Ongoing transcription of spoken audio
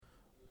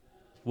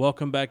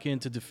Welcome back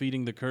into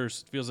Defeating the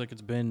Curse. It feels like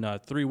it's been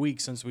 3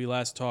 weeks since we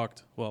last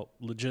talked. Well,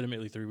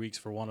 legitimately 3 weeks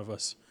for one of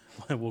us.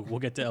 We'll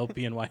get to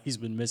LP and why he's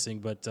been missing,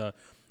 but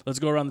let's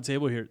go around the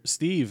table here.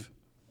 Steve,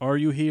 are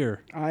you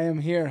here? I am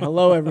here.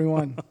 Hello,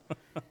 everyone.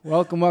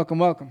 Welcome.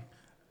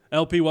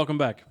 LP, welcome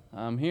back.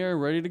 I'm here,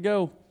 ready to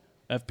go.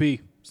 FP,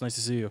 it's nice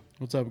to see you.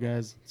 What's up,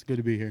 guys? It's good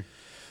to be here.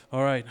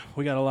 All right,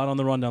 we got a lot on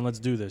the rundown. Let's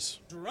do this.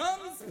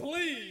 Drums,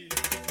 please.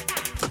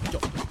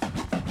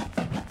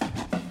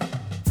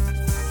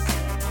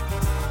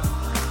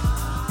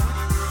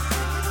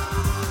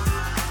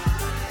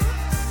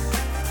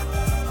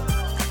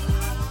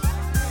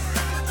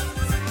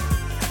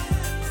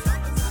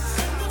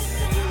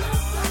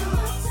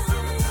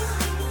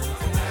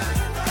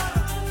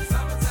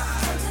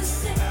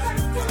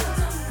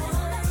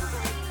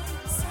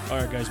 All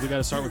right, guys, we got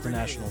to start with the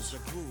Nationals.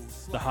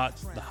 The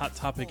hot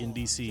topic in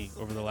D.C.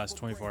 over the last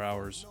 24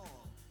 hours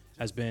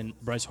has been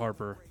Bryce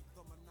Harper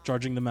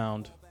charging the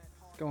mound,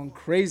 Going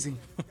crazy.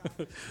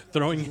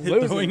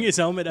 throwing his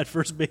helmet at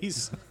first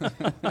base,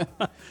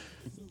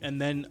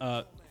 and then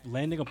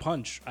landing a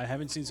punch. I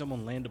haven't seen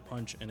someone land a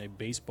punch in a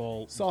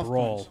baseball Soft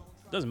brawl. punch.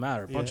 Doesn't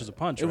matter. Punch is a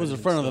punch. It was right?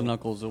 in front of the So-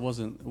 knuckles. It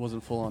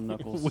wasn't full on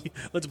knuckles.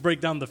 Let's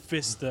break down the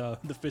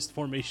fist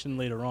formation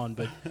later on,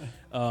 but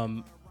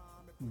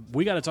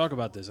we got to talk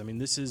about this. I mean,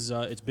 this is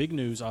it's big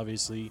news.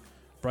 Obviously,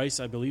 Bryce,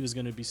 I believe, is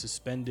going to be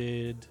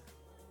suspended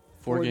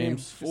Four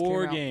games. Just came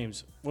 4 out.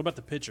 games. What about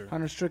the pitcher?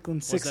 Hunter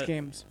Strickland, Was 6 that-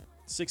 games.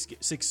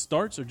 Six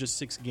starts or just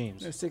 6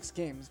 games? There's 6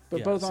 games, but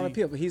Yeah, both on see-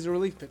 appeal. But he's a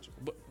relief pitcher.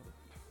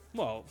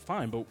 Well,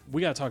 fine, but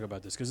we got to talk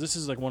about this because this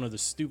is like one of the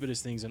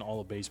stupidest things in all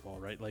of baseball,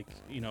 right? Like,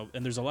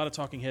 and there's a lot of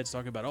talking heads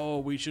talking about, oh,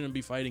 we shouldn't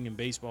be fighting in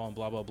baseball and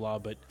blah, blah, blah.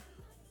 But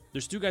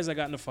there's 2 guys that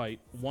got in a fight.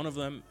 One of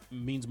them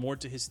means more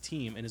to his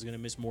team and is going to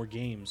miss more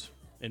games,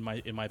 in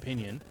my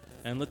opinion.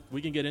 And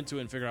we can get into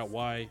it and figure out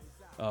why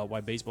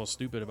baseball's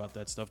stupid about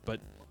that stuff. But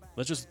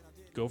let's just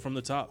go from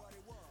the top.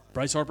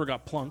 Bryce Harper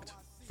got plunked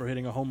for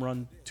hitting a home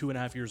run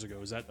 2.5 years ago.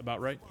 Is that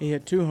about right? He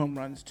hit 2 home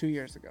runs 2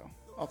 years ago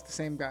off the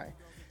same guy.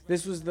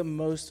 This was the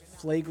most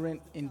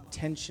flagrant,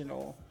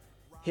 intentional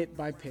hit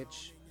by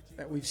pitch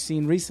that we've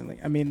seen recently.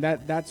 I mean,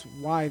 that's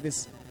why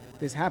this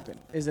happened,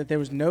 is that there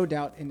was no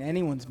doubt in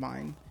anyone's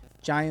mind,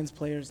 Giants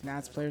players,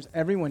 Nats players,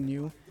 everyone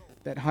knew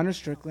that Hunter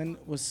Strickland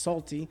was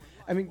salty.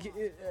 I mean,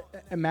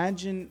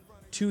 imagine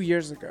 2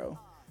 years ago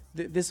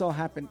this all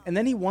happened, and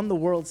then he won the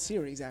World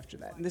Series after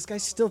that. And this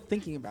guy's still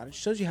thinking about it.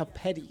 Shows you how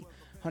petty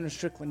Hunter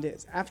Strickland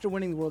is. After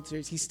winning the World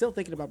Series, he's still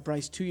thinking about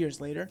Bryce 2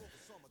 years later.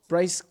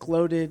 Bryce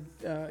gloated,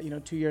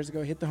 2 years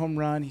ago, hit the home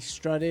run. He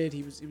strutted.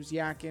 He was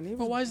yakking.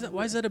 But why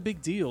is that a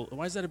big deal?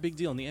 Why is that a big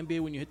deal? In the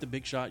NBA, when you hit the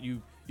big shot,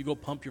 you go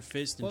pump your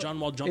fist, and John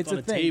Wall jumped It's on a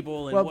a thing.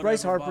 table. And well, whatever,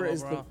 Bryce blah, Harper blah,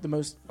 is blah. the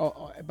most,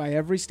 by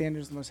every standard,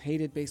 is the most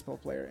hated baseball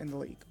player in the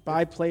league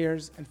by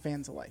players and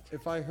fans alike.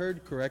 If I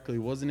heard correctly,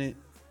 wasn't it?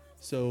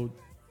 So,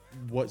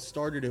 what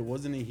started it?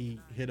 Wasn't it? He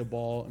hit a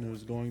ball and it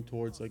was going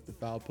towards like the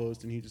foul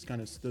post, and he just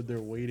kind of stood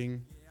there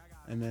waiting,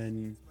 and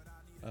then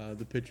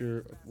the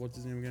pitcher, what's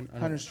his name again? I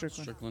don't Hunter know.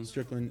 Strickland.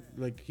 Strickland,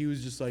 like he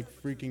was just like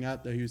freaking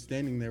out that he was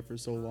standing there for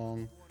so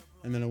long,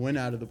 and then it went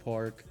out of the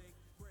park,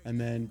 and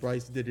then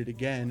Bryce did it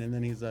again, and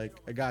then he's like,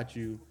 "I got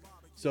you."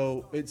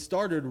 So it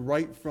started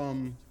right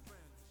from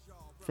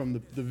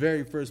the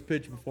very first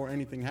pitch before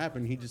anything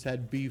happened. He just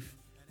had beef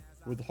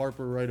with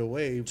Harper right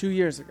away. 2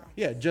 years ago.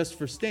 Yeah, just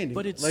for standing.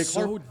 But it's like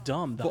so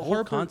dumb. The but whole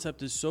Harper-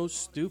 concept is so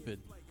stupid.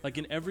 Like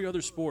in every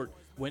other sport,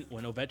 when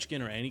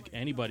Ovechkin or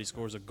anybody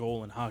scores a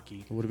goal in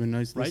hockey, It would have been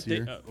nice right? this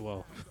year.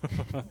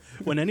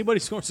 When anybody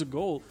scores a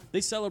goal,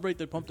 they celebrate.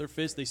 They pump their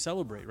fist. They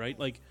celebrate, right?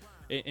 Like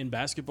in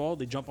basketball,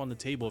 they jump on the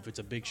table if it's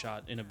a big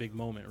shot in a big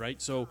moment, right?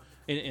 So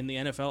in the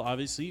NFL,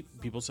 obviously,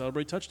 people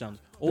celebrate touchdowns.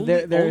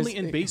 Only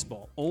in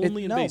baseball.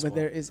 Only in baseball. But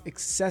there is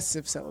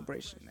excessive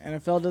celebration.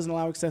 NFL doesn't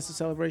allow excessive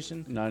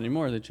celebration. Not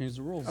anymore. They changed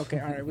the rules. Okay,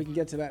 all right, we can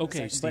get to that. Okay,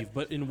 in a second. Steve,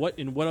 but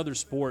in what other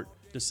sport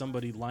does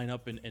somebody line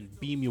up and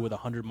beam you with a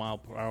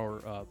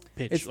 100-mile-per-hour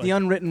pitch? It's the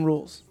unwritten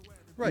rules.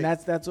 Right. And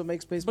that's what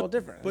makes baseball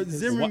different. But It's-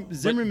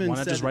 Zimmerman why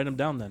not said, just write them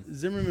down then?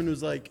 Zimmerman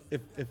was like,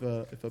 if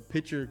a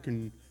pitcher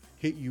can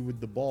hit you with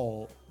the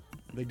ball,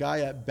 the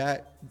guy at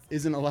bat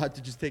isn't allowed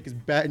to just take his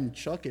bat and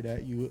chuck it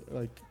at you.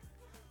 Like,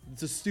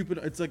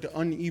 it's like an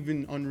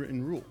uneven,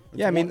 unwritten rule.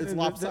 It's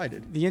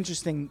lopsided. The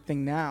interesting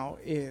thing now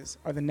is,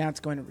 are the Nats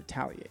going to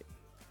retaliate?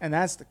 And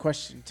that's the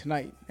question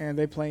tonight. And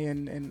they play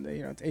in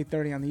it's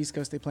 8:30 on the East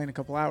Coast. They play in a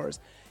couple hours.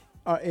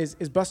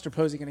 Is Buster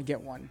Posey going to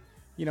get one?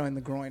 In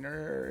the groin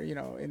or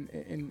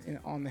in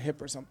on the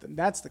hip or something.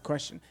 That's the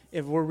question.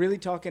 If we're really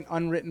talking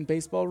unwritten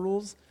baseball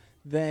rules,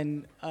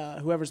 then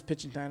whoever's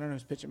pitching, I don't know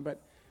who's pitching,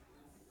 but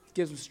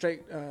gives them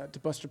straight to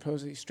Buster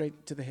Posey,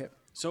 straight to the hip.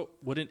 So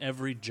wouldn't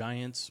every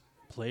Giants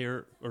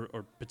player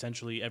or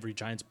potentially every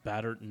Giants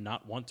batter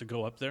not want to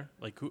go up there?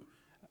 Like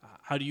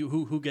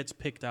who gets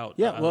picked out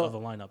out of the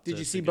lineup? Did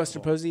you see get Buster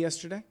the ball? Posey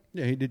yesterday?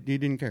 Yeah, he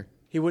didn't care.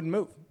 He wouldn't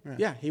move. Yeah.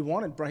 Yeah, he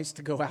wanted Bryce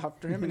to go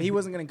after him, and he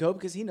wasn't going to go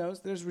because he knows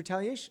there's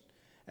retaliation.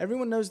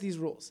 Everyone knows these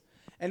rules.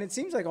 And it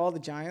seems like all the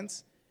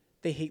Giants,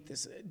 they hate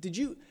this.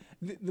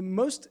 The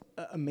most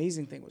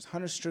amazing thing was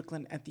Hunter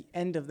Strickland at the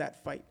end of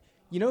that fight.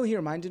 You know who he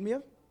reminded me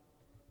of?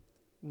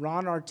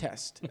 Ron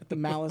Artest at the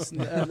Malice,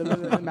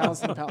 the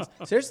Malice in the Palace.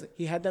 Seriously,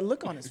 he had that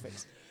look on his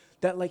face.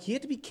 That like he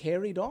had to be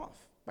carried off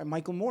by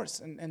Michael Morse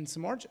and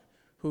Samardzija,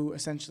 who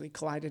essentially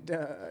collided,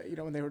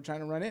 when they were trying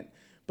to run in.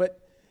 But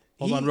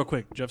Hold on real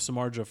quick. Jeff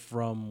Samardzija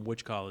from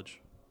which college?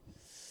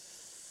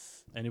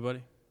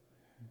 Anybody?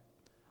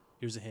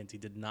 Here's a hint. He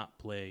did not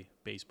play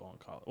baseball in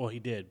college. Well, he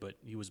did, but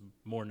he was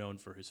more known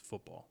for his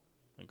football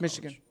in college.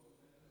 Michigan.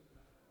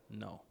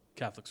 No.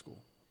 Catholic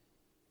school.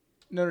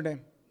 Notre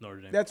Dame.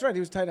 Notre Dame. That's right. He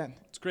was tight end.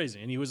 It's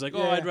crazy. And he was like,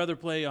 Yeah. I'd rather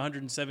play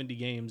 170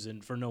 games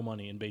and for no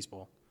money in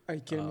baseball. Are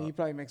you kidding me? He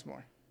probably makes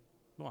more.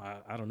 Well,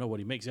 I don't know what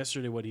he makes.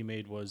 Yesterday, what he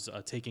made was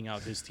taking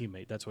out his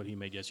teammate. That's what he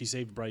made. Yes, he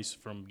saved Bryce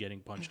from getting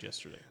punched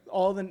yesterday.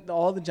 All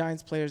the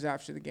Giants players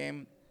after the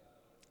game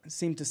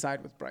seemed to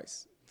side with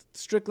Bryce.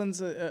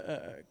 Strickland's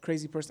a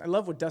crazy person. I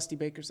love what Dusty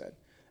Baker said.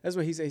 That's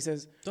what he said. He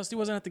says, Dusty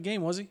wasn't at the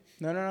game, was he?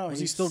 No. Was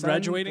he his still son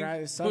graduating?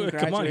 His son Come on,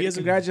 graduated. he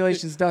hasn't-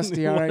 Congratulations,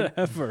 Dusty. All right.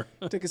 Whatever.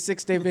 Took a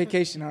 6-day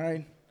vacation. All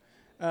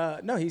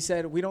right. No, he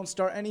said, we don't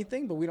start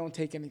anything, but we don't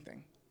take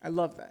anything. I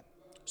love that.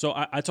 So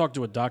I talked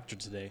to a doctor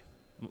today,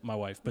 my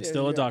wife, but Yeah,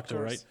 still a yeah, of doctor,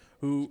 course. right?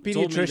 Who told me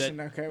Pediatrician,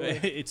 that okay, well.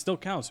 it still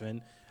counts,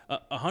 man.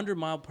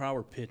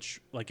 100-mile-per-hour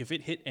pitch, like if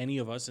it hit any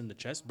of us in the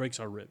chest, breaks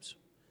our ribs.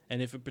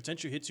 And if it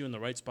potentially hits you in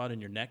the right spot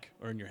in your neck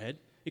or in your head,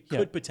 it Yeah,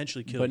 could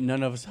potentially kill But you.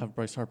 none of us have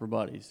Bryce Harper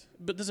bodies.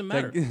 But it doesn't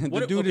matter. Like, What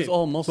the if- dude is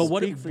all muscle.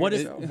 But Speak for what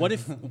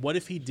yourself.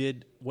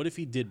 if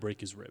he did break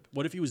his rib?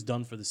 What if he was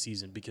done for the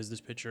season because this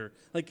pitcher,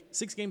 like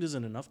 6 games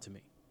isn't enough to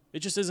me. It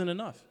just isn't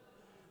enough.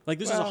 Like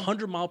this is a Well-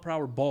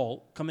 100-mile-per-hour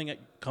ball coming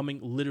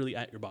literally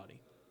at your body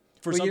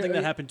for Well, something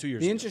that happened 2 years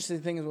The ago. interesting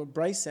thing is what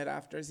Bryce said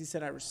after is he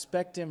said, I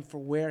respect him for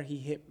where he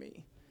hit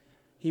me.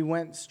 He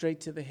went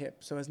straight to the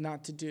hip so as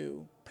not to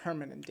do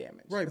permanent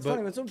damage. Right, That's but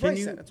funny. That's what can Bryce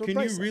you said. That's what can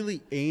Bryce you said.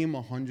 really aim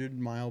a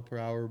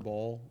 100-mile-per-hour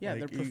ball? Yeah, Like,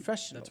 they're you-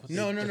 professionals.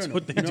 No, That's no.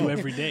 what they do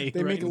every day.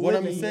 They right? make a What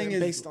I'm living saying is-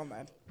 based on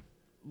that.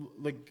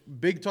 Like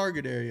big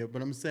target area,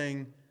 but I'm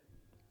saying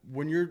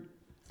when you're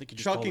think you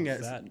just called chucking him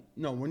it, fat.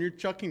 no, when you're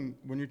chucking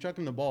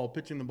the ball,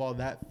 pitching the ball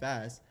that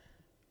fast,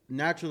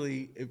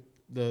 naturally, if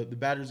the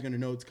batter's going to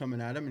know it's coming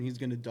at him, and he's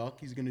going to duck,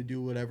 he's going to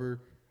do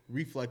whatever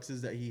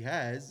reflexes that he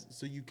has.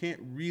 So you can't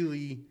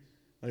really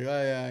like, oh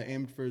yeah, I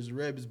aimed for his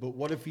ribs, but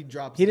what if he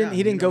drops? He didn't. down, He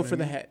you didn't know go what I for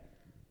the mean? head.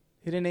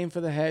 He didn't aim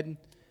for the head,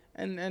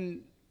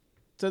 and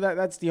so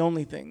that's the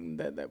only thing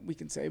that we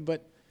can say.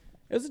 But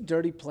it was a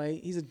dirty play.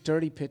 He's a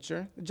dirty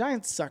pitcher. The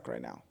Giants suck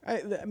right now.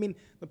 I mean,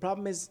 the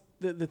problem is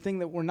the thing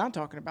that we're not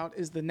talking about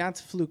is the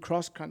Nats flew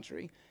cross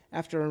country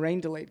after a rain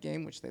delayed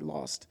game, which they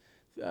lost,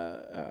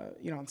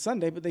 on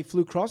Sunday. But they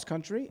flew cross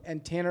country,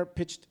 and Tanner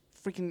pitched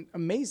freaking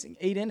amazing,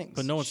 8 innings.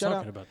 But no one's Shutout.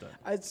 talking about that.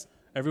 It's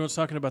Everyone's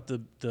talking about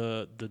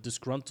the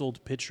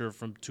disgruntled pitcher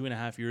from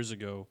 2.5 years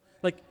ago.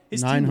 Like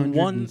his team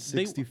won.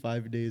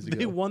 965 days ago.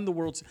 They won the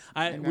World.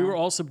 We know. were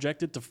all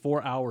subjected to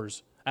 4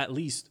 hours at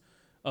least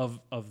of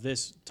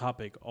this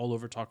topic all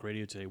over talk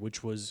radio today,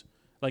 which was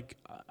like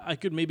I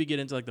could maybe get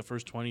into like the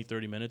first 20,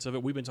 30 minutes of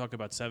it. We've been talking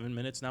about 7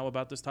 minutes now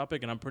about this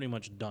topic, and I'm pretty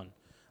much done.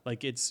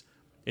 Like it's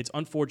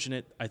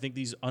unfortunate. I think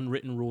these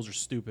unwritten rules are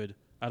stupid.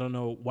 I don't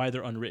know why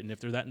they're unwritten. If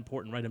they're that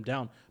important, write them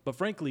down. But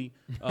frankly,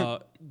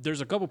 there's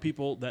a couple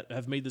people that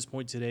have made this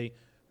point today.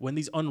 When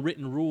these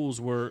unwritten rules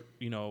were,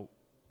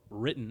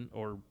 written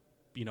or,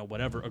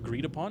 whatever,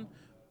 agreed upon,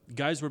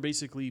 guys were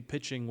basically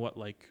pitching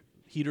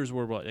heaters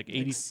were like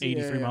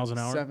 83 miles an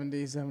hour?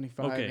 70,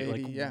 75, Okay, 80,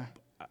 like, yeah,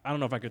 I don't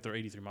know if I could throw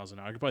 83 miles an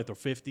hour. I could probably throw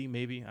 50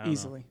 maybe. I don't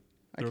easily. know.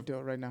 I could do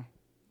it right now.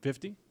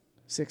 50?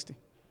 60.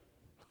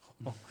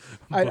 Book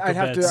I'd of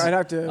have to. bets. I'd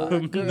have to.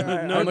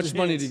 No How much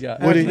money do you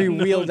got? I'd have to be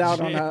No wheeled out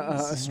on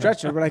chance. a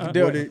stretcher, but I could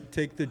do Would it. it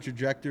take the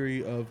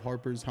trajectory of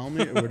Harper's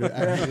helmet, or would it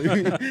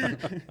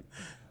actually?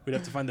 We'd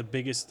have to find the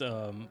biggest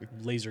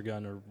laser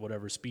gun or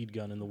whatever speed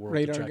gun in the world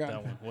Radar to track gun.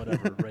 that one.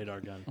 Whatever,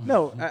 radar gun.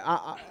 No,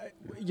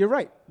 you're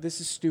right. This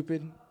is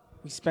stupid.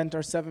 We spent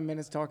our 7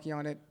 minutes talking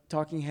on it.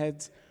 Talking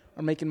heads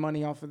are making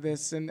money off of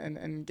this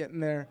and getting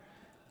there.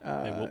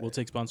 Hey, we'll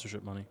take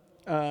sponsorship money.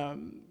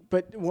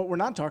 But what we're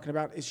not talking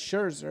about is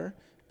Scherzer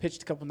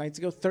pitched a couple nights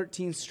ago,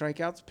 13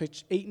 strikeouts,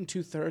 pitched 8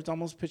 2/3,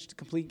 almost pitched a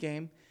complete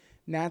game.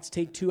 Nats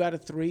take 2 out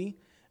of 3.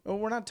 Well,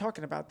 we're not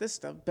talking about this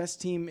stuff. Best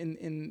team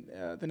in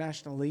the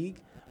National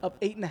League,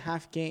 up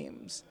 8.5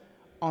 games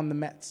on the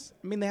Mets.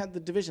 I mean, they had the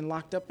division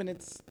locked up, and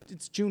it's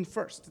June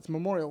 1st. It's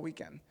Memorial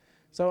Weekend.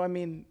 So, I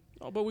mean,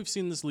 But we've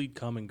seen this league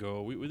come and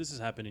go. This has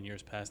happened in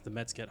years past. The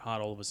Mets get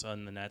hot all of a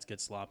sudden. The Nats get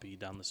sloppy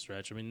down the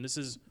stretch. I mean,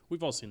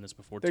 we've all seen this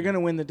before. they're too. going to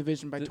win the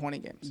division by The- 20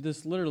 games.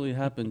 This literally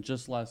happened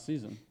just last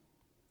season.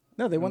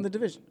 No, they won the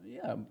division.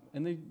 Yeah,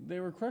 and they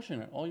were crushing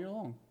it all year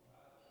long.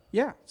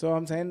 Yeah, so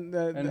I'm saying.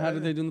 And how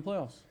did they do in the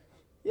playoffs?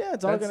 Yeah,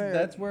 it's all going to.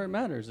 That's where it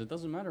matters. It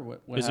doesn't matter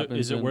what happens.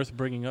 Is it in- worth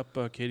bringing up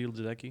Katie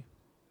Ledecky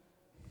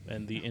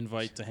and the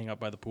invite to hang out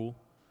by the pool?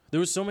 There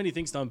was so many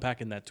things to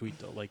unpack in that tweet,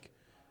 though. Like,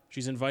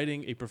 she's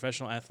inviting a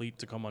professional athlete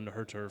to come onto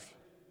her turf.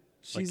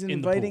 She's like, in the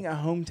inviting pool. a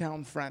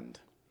hometown friend.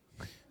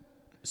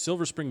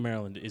 Silver Spring,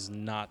 Maryland is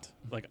not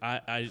like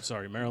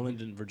sorry, Maryland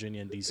and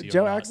Virginia and DC.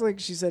 Joe are not. acts like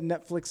she said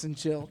Netflix and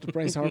chill to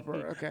Bryce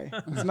Harper. Okay,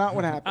 it's not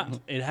what happened.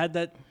 It had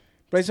that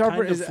Bryce Harper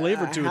kind of is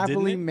flavor a to it,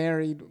 happily didn't it?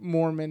 married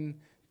Mormon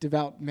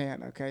devout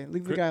man. Okay,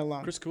 leave the guy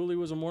alone. Chris Cooley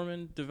was a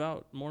Mormon,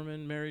 devout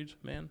Mormon married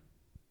man.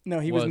 No,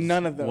 he was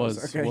none of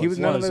those. Okay, he was was.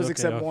 none of those Okay,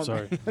 except oh, Mormon.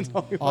 sorry. That's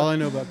all he All was. I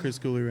know about Chris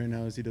Cooley right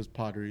now is he does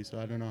pottery, so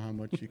I don't know how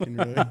much you can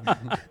really.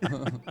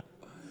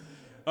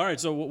 All right,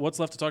 so what's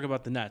left to talk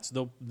about the Nets?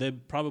 They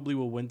probably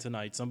will win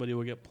tonight. Somebody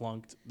will get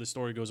plunked. The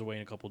story goes away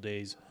in a couple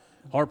days.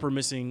 Harper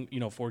missing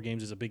 4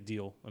 games is a big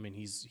deal. I mean,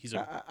 he's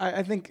a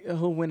I think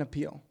he'll win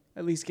appeal.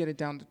 At least get it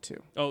down to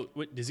 2. oh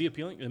wait, is he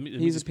appealing? I mean,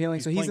 He's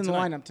appealing, so he's in the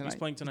playing lineup tonight. He's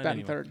playing tonight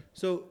batting anyway. third.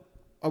 So,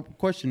 a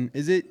question: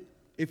 is it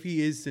if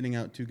he is sitting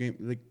out 2 games?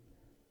 Like,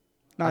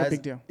 Not a as-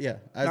 big deal. Yeah,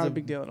 Not a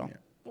big deal at all. yeah.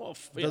 Well,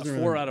 Doesn't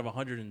 4 really- out of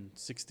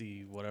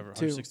 160, whatever,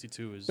 2.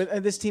 162 is.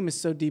 But this team is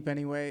so deep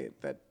anyway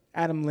that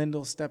Adam Lind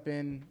will step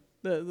in.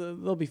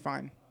 They'll be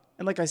fine.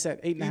 And like I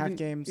said, 8.5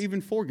 games. Even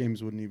 4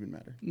 games wouldn't even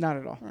matter. Not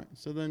at all. All right.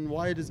 So then,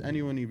 why does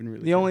anyone even really?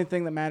 The care? only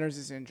thing that matters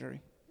is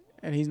injury,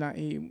 and he's not.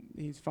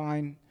 He's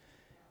fine.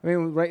 I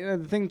mean, right.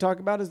 The thing to talk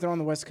about is they're on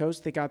the West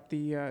Coast. They got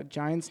the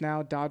Giants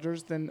now,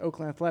 Dodgers, then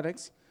Oakland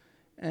Athletics,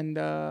 and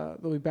they'll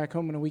be back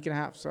home in a week and a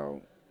half.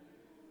 So,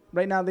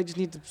 right now they just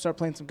need to start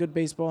playing some good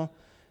baseball.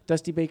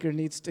 Dusty Baker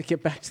needs to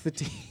get back to the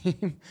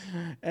team,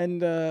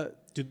 and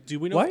do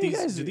we know Why if are you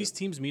guys- do these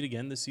teams meet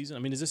again this season? I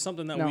mean, is this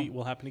something that No.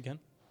 will happen again?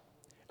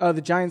 the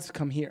Giants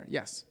come here.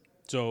 Yes,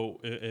 So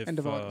End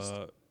of August.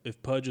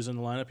 if Pudge is in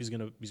the lineup, he's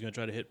gonna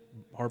try to hit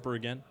Harper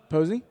again.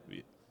 Posey,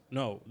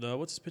 No,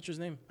 what's his pitcher's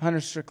name?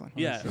 Hunter Strickland.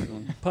 Yeah,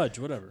 Pudge,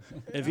 whatever.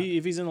 If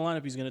he's in the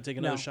lineup, he's gonna take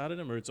another No. shot at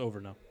him, or it's over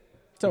now.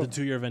 So The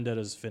 2-year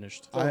vendetta is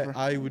finished. over.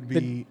 I would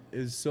be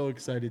is so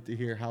excited to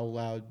hear how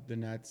loud the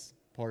Nats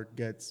park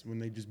gets when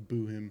they just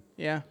boo him.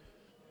 yeah,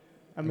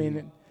 I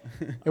mean,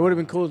 it would have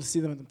been cool to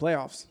see them in the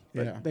playoffs,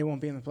 but Yeah. they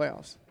won't be in the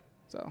playoffs.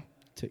 So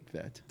Take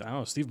that. I don't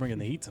know. Steve bringing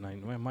the heat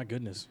tonight. Man, my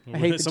goodness. I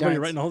hate the Somebody Giants.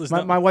 writing all this my,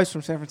 down. my wife's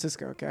from San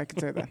Francisco. Okay, I can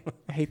say that.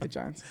 I hate the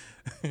Giants.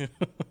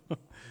 All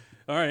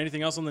right.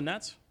 Anything else on the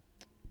Nets?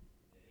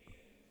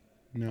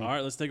 No. All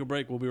right. Let's take a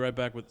break. We'll be right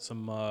back with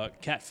some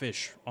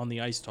catfish on the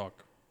ice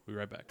talk. We'll be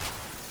right back.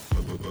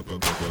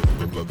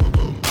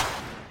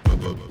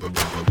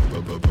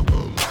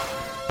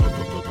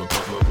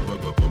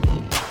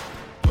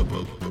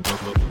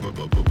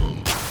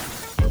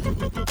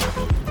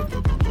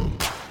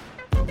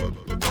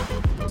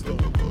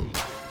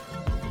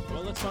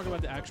 Well, let's talk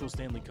about the actual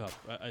Stanley Cup.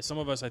 Some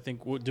of us, I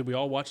think, did we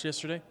all watch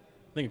yesterday?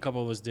 I think a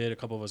couple of us did. A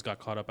couple of us got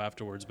caught up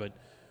afterwards. But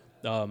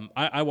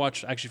I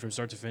watched actually from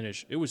start to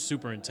finish. It was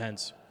super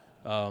intense.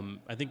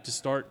 I think to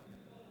start,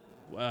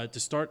 I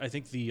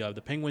think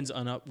the Penguins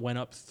went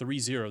up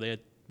 3-0. They had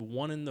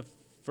one in the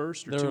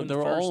first or two in the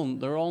first.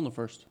 They were all in the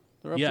first.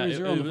 They're up Yeah, 3-0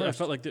 in the I first.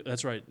 felt like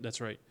that's right.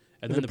 That's right.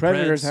 And The then the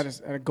Predators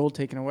Preds, had a goal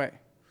taken away.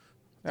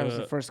 That was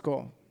The- the first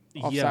goal.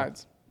 Yeah.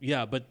 Offsides.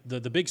 Yeah, but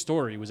the big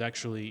story was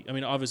actually, I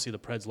mean, obviously the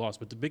Preds lost,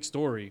 but the big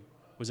story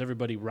was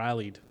everybody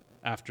rallied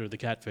after the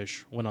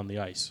Catfish went on the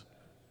ice,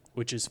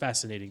 which is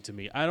fascinating to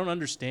me. I don't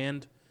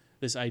understand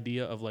this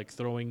idea of like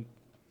throwing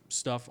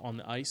stuff on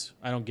the ice.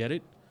 I don't get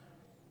it.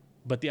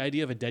 But the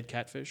idea of a dead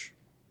catfish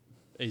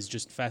is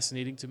just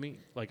fascinating to me.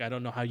 Like, I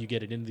don't know how you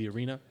get it into the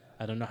arena.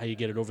 I don't know how you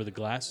get it over the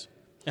glass.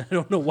 And I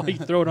don't know why you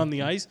throw it on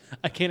the ice.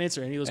 I can't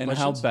answer any of those And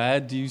questions. how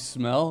bad do you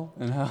smell?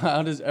 And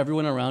how does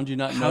everyone around you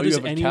not know How you does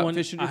have a anyone?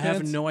 catfish in I your have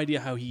pants? no idea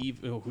how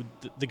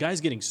the guy's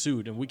getting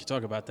sued, and we can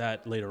talk about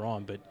that later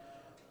on. But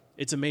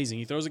it's amazing.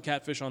 He throws a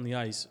catfish on the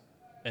ice,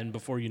 and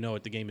before you know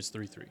it, the game is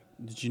 3-3.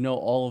 Did you know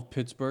all of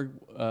Pittsburgh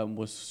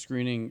was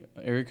screening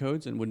area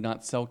codes and would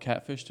not sell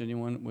catfish to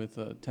anyone with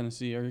a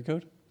Tennessee area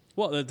code?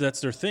 Well,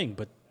 that's their thing.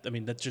 But I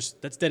mean, that's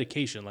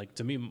dedication. Like,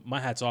 to me, my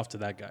hat's off to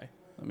that guy.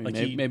 I mean,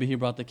 Like maybe he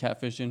brought the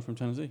catfish in from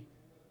Tennessee.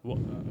 Well,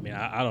 I mean,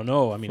 I don't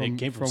know. I mean, it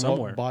came from what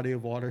somewhere. body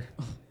of water.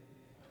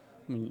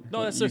 I mean,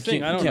 No, that's you their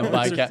thing. can't- I don't you know. can't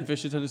buy That's their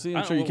catfish in Tennessee. I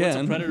I'm don't sure you know, What's a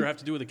can. predator have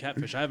to do with a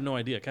catfish? I have no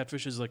idea.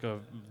 Catfish is like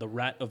the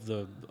rat of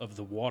the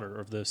water,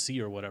 of the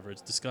sea or whatever.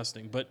 It's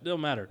disgusting, but it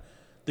don't matter.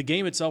 The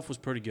game itself was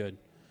pretty good.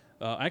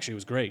 Actually, it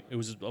was great. It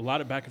was a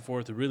lot of back and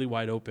forth, really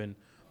wide open.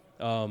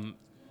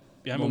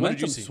 Yeah, I mean, what did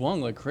Momentum you see?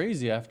 swung like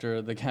crazy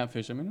after the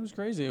catfish. I mean, it was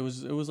crazy. It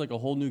was like a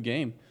whole new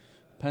game.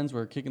 Pens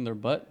were kicking their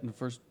butt in the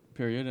first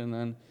period, and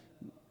then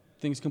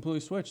things completely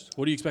switched.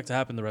 What do you expect to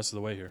happen the rest of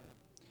the way here?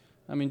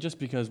 I mean, just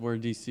because we're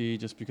DC,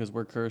 just because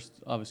we're cursed,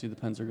 obviously the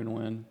Pens are going to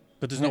win.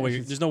 But there's no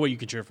way you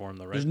can cheer for him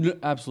though, right? There's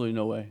absolutely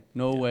no way.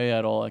 No way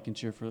at all I can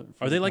cheer for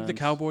Are they like the Pens.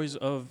 Cowboys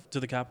to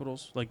the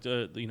Capitals? Like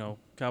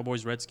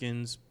Cowboys,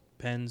 Redskins,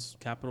 Pens,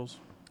 Capitals?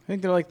 I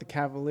think they're like the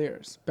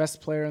Cavaliers.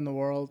 Best player in the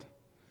world.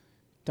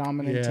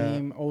 Dominant Yeah.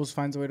 team. Always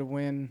finds a way to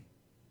win.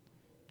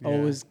 Yeah.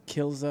 Always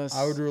kills us.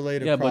 I would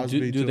relate a Yeah, but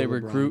Crosby do to they a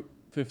LeBron. recruit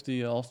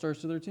 50 All-Stars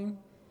to their team?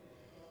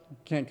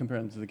 Can't compare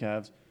them to the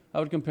Cavs. I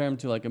would compare them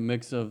to like a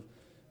mix of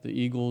the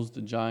Eagles,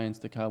 the Giants,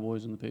 the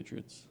Cowboys, and the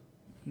Patriots.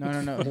 No.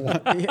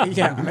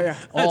 yeah.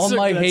 All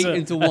my hate That's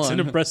into That's one. an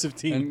impressive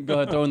team. And go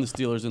ahead, throw in the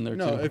Steelers in there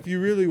No, too. if you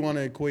really want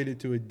to equate it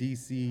to a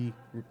DC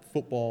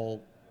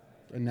football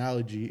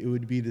analogy, it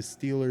would be the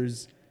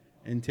Steelers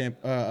and the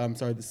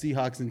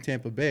Seahawks and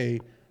Tampa Bay,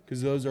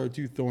 because those are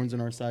two thorns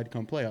in our side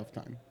come playoff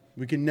time.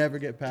 We can never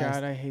get past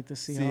God, I hate the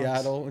Seahawks.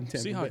 Seattle and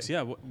Tampa Seahawks, Bay.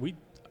 yeah,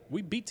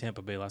 we beat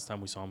Tampa Bay last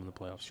time we saw them in the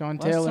playoffs. Sean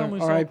Last Taylor, time we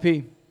saw-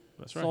 R.I.P.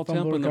 That's Saw right.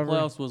 Tampa in the recovery.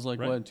 playoffs was like,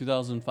 Right. what,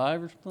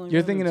 2005 or something like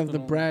You're that? thinking It's of the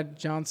been a- Brad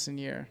Johnson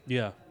year,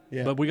 Yeah.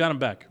 Yeah. But we got him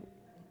back.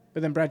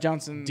 but then Brad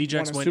Johnson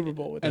D-Jax won a went- Super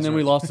Bowl with And us. then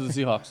we lost to the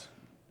Seahawks.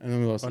 And then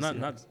we lost. Oh, to not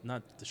Seahawks.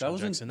 not Deshaun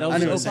was in- Jackson. that That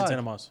was was in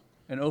Santana 05. Moss.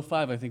 In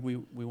 05, I think we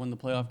won the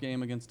playoff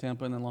game against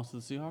Tampa and then lost to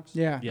the Seahawks.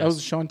 Yeah, Yes. that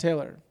was Sean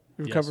Taylor.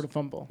 He Yes. recovered a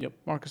fumble. Yep.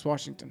 Marcus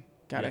Washington.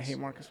 God, I Yes. hate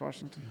Marcus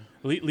Washington.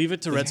 Leave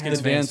it to The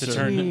Redskins fans to advancer.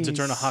 turn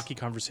a Jeez. hockey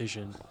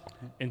conversation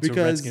into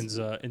Because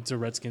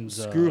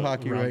Redskins. Screw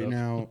hockey right roundup.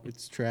 now.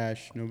 It's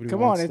trash. Nobody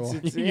Come wants on, to watch.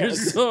 it's You're yeah,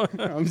 so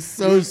I'm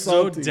so you're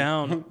so salty.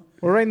 down.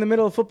 we're right in the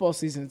middle of football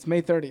season. It's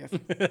May 30th.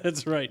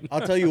 That's right.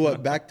 I'll tell you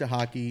what. Back to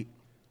hockey.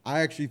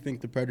 I actually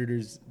think the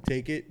Predators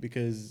take it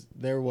because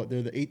they're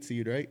the 8th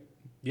seed, right?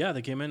 Yeah,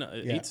 they came in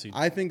Yeah. 8th seed.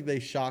 I think they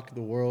shock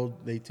the world.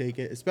 They take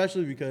it,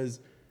 especially because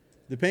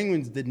the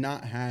Penguins did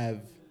not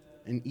have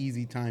an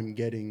easy time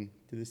getting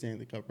to the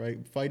Stanley Cup,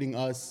 right? Fighting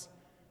us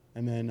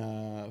and then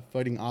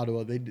fighting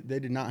Ottawa, they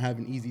did not have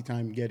an easy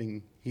time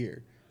getting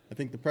here. I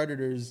think the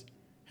Predators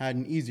had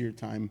an easier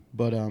time,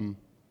 but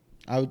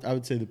I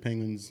would say the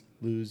Penguins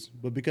lose.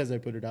 But because I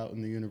put it out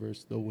in the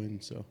universe, they'll win.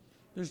 So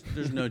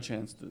There's no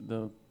chance that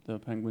the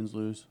Penguins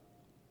lose.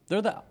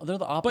 They're the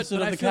but opposite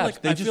of I the feel Caps.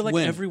 like They I just feel like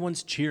win.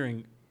 everyone's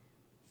cheering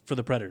for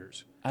the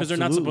Predators because they're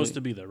not Absolutely. supposed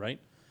to be there, right?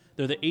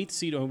 They're the 8th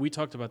seed. And we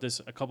talked about this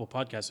a couple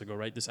podcasts ago,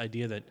 right? This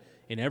idea that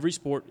in every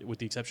sport, with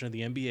the exception of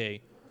the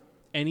NBA,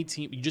 any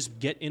team you just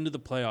get into the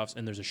playoffs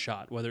and there's a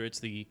shot. Whether it's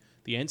the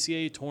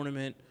NCAA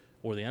tournament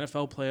or the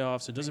NFL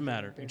playoffs, it doesn't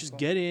matter. You just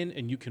get in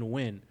and you can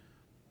win.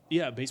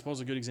 Yeah, baseball's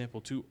a good example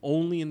too.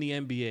 Only in the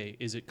NBA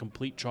is it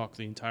complete chalk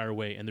the entire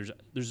way, and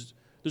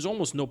there's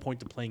almost no point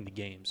to playing the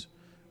games.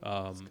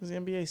 Because the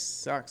NBA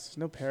sucks. There's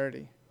no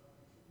parity.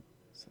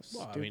 So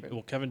Well, I stupid.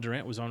 mean, Kevin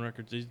Durant was on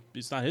record.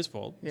 It's not his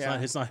fault. Yeah.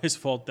 It's not his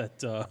fault that.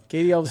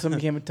 KD all of a sudden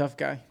became a tough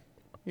guy.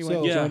 He went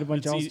and Yeah, joined a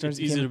bunch of it's All-Stars.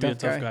 easy to be became a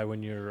tough guy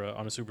when you're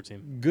on a super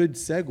team. good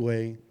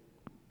segue.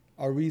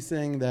 Are we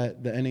saying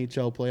that the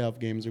NHL playoff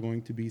games are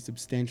going to be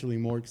substantially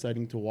more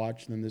exciting to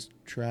watch than this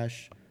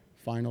trash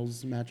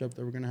finals matchup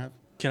that we're going to have?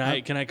 Can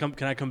I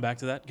come back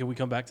to that? Can we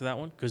come back to that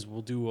one? Because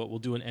we'll do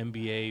an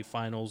NBA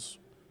finals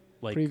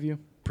like preview.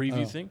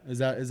 preview Oh, thing. Is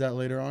that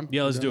later on?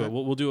 Yeah, let's We're do doing it.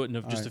 that? We'll do it in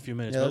just All a right. few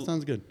minutes. Yeah, But that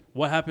sounds good.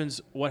 what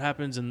happens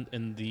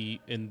in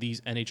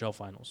these NHL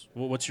finals?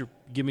 What's your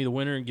give me the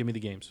winner and give me the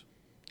games?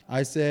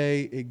 I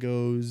say it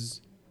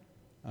goes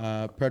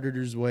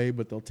Predators' way,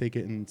 but they'll take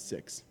it in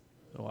 6.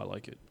 Oh, I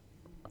like it.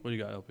 What do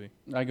you got, LP?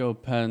 I go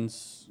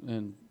Pens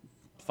and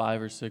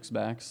 5 or 6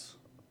 backs,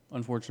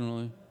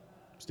 unfortunately.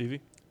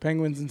 Stevie?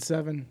 Penguins in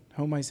 7.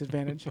 Home ice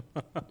advantage.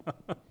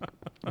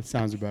 That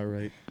sounds about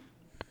right.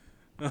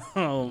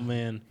 Oh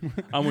man,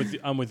 I'm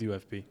with you,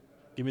 FP.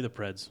 Give me the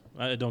Preds.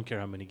 I don't care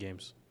how many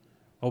games.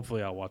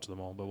 Hopefully, I'll watch them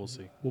all, but we'll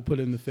see. We'll put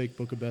it in the fake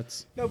book of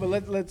bets. No, but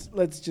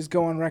let's just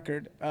go on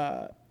record.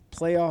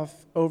 Playoff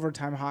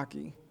overtime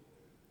hockey,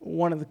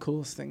 one of the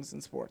coolest things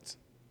in sports.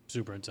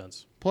 Super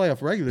intense.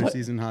 Playoff regular Play-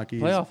 season hockey.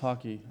 is- Playoff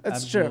hockey.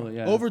 That's true. absolutely,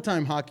 Yeah.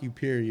 Overtime hockey,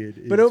 period.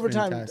 Is But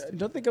overtime, fantastic.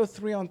 don't they go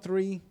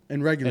 3-on-3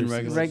 And regular And season.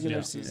 regular regular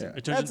yeah. season? Yeah.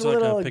 It turns That's a into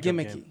like a little pickup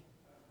gimmicky.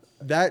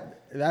 game.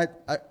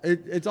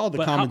 It's all the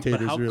But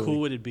commentators how really. cool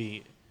would it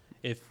be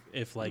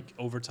if like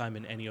overtime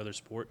in any other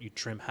sport, you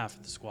trim half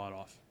of the squad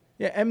off?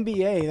 Yeah,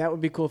 NBA, that would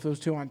be cool if it was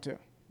 2-on-2.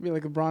 Be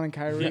like LeBron and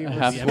Kyrie Yeah, versus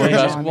half-court LeBron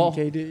basketball.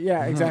 and KD.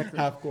 Yeah, exactly.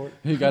 Half court.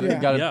 You got to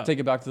Yeah. Yeah. take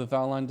it back to the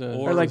foul line to.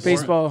 or like or-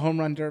 baseball, home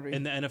run derby.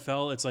 In the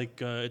NFL, it's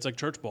like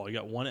church ball. You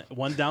got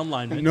one down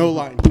lineman. No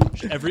line.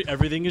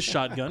 Everything is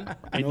shotgun,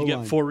 and No you get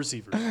line. 4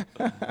 receivers.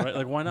 Right?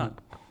 Like why not?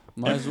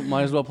 might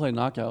as well play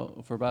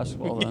knockout for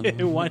basketball then.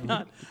 Yeah, why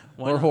not?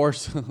 Why or not?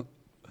 horse.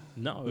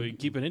 No, we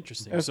keep it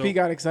interesting. FP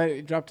got excited.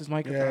 He dropped his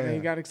microphone. Yeah. He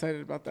got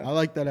excited about that. I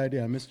like that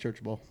idea. I miss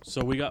church ball.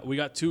 So we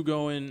got 2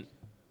 going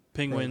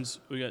Penguins.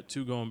 We got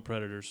 2 going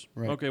Predators.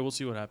 Right. Okay, we'll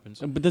see what happens.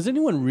 But does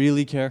anyone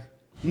really care?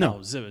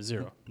 No,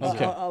 zero.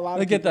 Okay. A lot of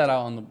Let's get people- that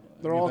out on the.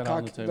 They're get all that out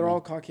on the table. they're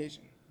all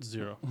Caucasian.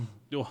 Zero.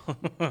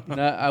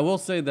 Now, I will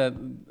say that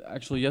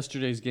actually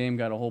yesterday's game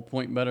got a whole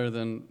point better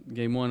than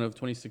Game 1 of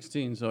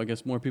 2016. So I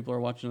guess more people are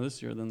watching it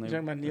this year than You they.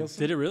 talking about Nielsen?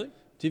 Did it really?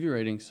 TV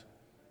ratings.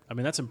 I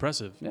mean, that's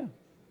impressive. Yeah.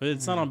 But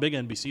it's not on big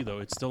NBC though.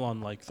 It's still on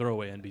like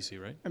throwaway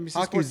NBC, right? NBC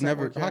Hockey's Sports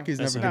never Network, yeah. hockey's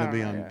That's never going to it.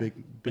 be on Yeah. big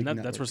And that's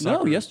where networks. No,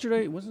 soccer is.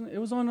 yesterday it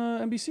was on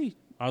NBC.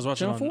 I was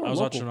watching Channel on. 4, I was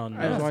local. watching on.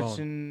 I was phone.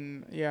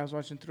 watching. Yeah, I was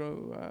watching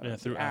through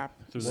through the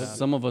app. Through the app.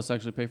 Some of us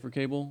actually pay for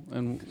cable,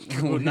 and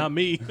Well, not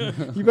me.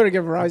 You better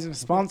give Verizon a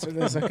sponsor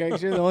this, okay?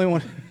 'Cause you're the only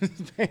one.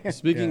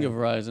 speaking Yeah. of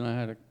Verizon,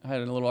 I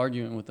had a little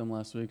argument with them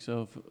last week.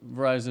 So if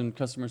Verizon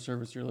customer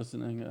service, you're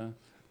listening,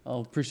 I'll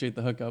appreciate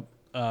the hookup.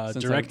 Since I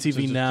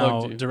DirecTV just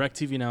now. plugged you.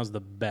 DirecTV now is the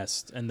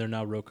best, and they're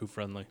now Roku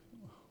friendly.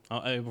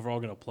 We're all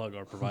gonna plug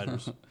our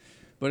providers.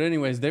 But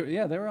anyways, they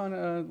were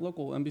on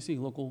local NBC,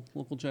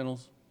 local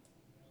channels.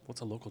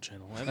 What's a local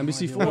channel? I have no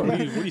NBC idea. 4. What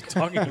are you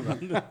talking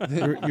about?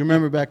 You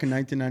remember back in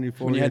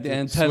 1994 When you had the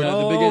antenna, switch-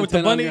 the big Oh, with the antenna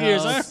on bunny your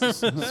ears.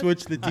 house.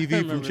 switch the TV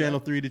from remember channel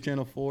 3 to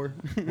channel 4.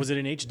 Was it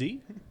in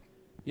HD?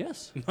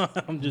 Yes,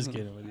 I'm just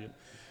kidding with you.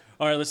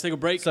 All right, let's take a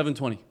break.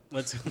 720.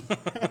 Let's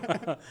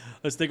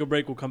let's take a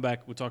break. We'll come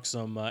back. We'll talk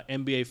some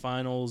NBA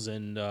Finals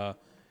and can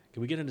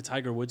we get into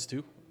Tiger Woods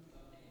too?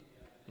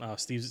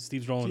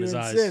 Steve's rolling You his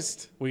eyes.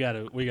 insist. We got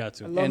to.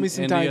 I love me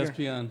some and Tiger.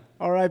 ESPN.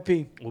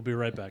 R.I.P. We'll be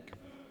right back.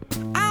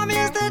 I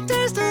miss the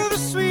taste of the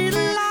sweet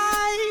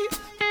life.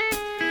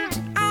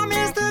 I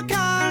miss the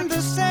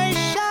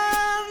conversation.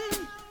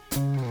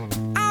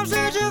 I'm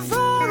searching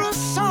for a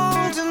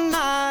song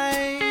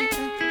tonight.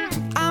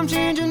 I'm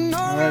changing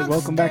All right,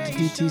 welcome back to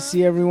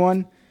DTC,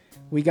 everyone.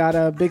 We got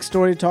a big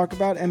story to talk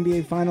about,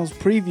 NBA Finals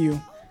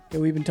preview. Yeah,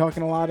 we've been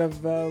talking a lot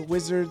of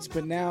Wizards,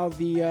 but now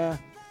the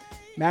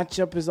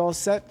matchup is all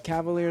set.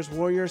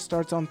 Cavaliers-Warriors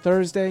starts on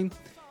Thursday.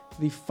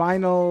 The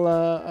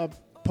final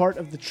part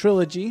of the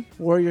trilogy.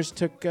 Warriors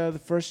took the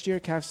first year,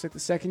 Cavs took the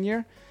second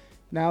year.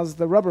 Now's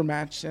the rubber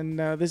match, and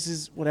this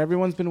is what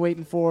everyone's been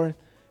waiting for.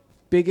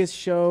 Biggest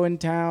show in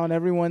town.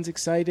 Everyone's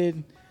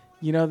excited.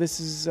 You know, this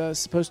is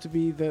supposed to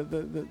be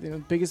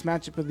the biggest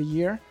matchup of the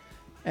year.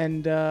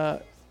 And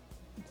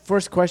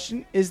first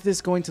question, is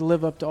this going to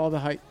live up to all the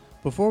hype?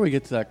 Before we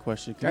get to that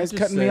question, can I Guys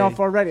just cutting me say- off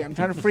already. I'm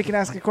trying to freaking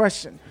ask a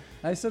question.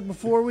 I said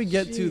before we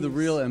get to the Jeez.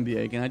 real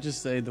NBA, can I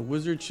just say the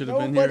Wizards should have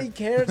been here? Nobody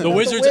cares. The about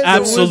Wizards Wizards.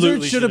 absolutely The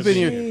Wizards should have been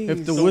here. Jeez.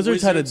 If the The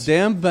Wizards had a Wizards-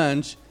 damn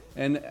bench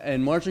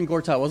and Marcin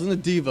Gortat wasn't a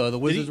diva, the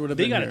Wizards would have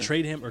They been got here. to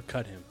trade him or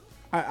cut him.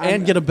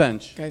 And get a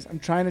bench. Guys, I'm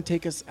trying to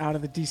take us out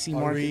of the DC Are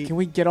market. we- Can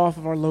we get off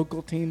of our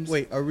local teams?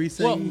 Wait, are we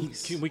Well, saying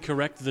can we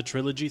correct the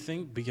trilogy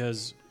thing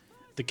because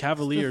the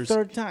Cavaliers?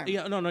 third time.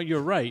 Yeah, no, you're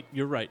right.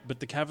 You're right. But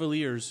the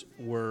Cavaliers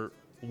were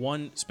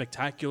one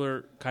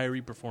spectacular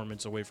Kyrie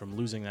performance away from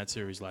losing that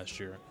series last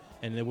year,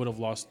 and they would have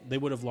lost. They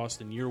would have lost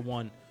in year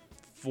one,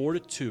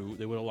 4-2.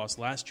 They would have lost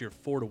last year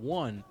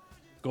 4-1,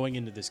 going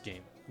into this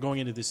game, going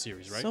into this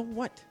series, right? So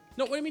what?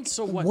 no, what do you mean?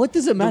 So what? What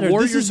does it matter? The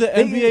Warriors, This is the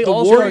they- NBA the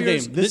All-Star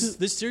Warriors- game.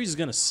 This series is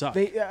gonna suck.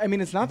 I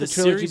mean, it's not the The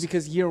trilogy series-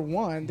 because year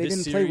one they this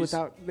didn't play series-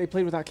 without. They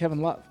played without Kevin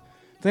Love.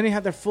 Then they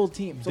had their full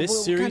team. So This what kind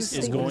of series is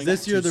statement going- is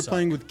this year to they're suck.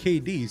 playing with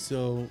KD?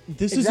 So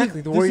This Exactly,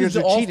 is the this Warriors is the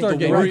are cheating. All-Star The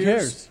game. Warriors- Who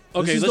cares?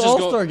 Okay, this is let's the just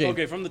go- All-Star game.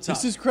 okay, from the top.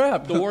 This is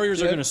crap. The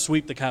Warriors are Yeah. going to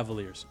sweep the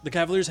Cavaliers. The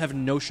Cavaliers have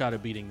no shot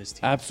at beating this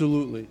team.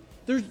 Absolutely.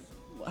 There's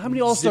how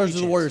many All-Stars do the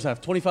chance. Warriors have?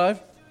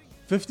 25?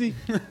 50?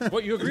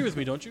 What, you agree with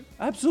me, don't you?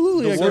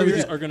 Absolutely. The I agree with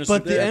Warriors you. are gonna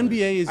But sweep the the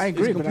NBA is I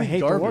agree, is but I complete hate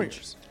garbage. the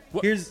Warriors.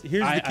 What- here's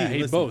the I key.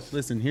 hate listen, both.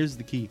 Listen, here's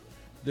the key.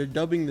 They're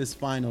dubbing this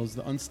finals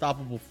the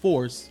unstoppable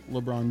force.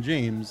 LeBron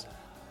James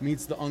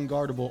meets the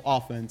unguardable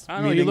offense. I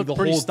don't know. He meaning looked the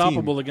pretty whole team.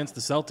 stoppable against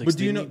the Celtics. But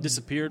do you Didn't he? know-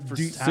 Disappeared for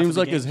do you- half Seems of the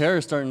like his game. hair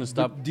is starting to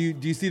stop. Do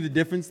you see the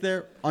difference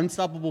there?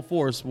 Unstoppable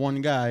force,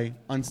 one guy.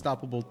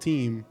 Unstoppable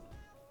team.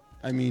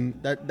 I mean,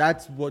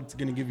 that's what's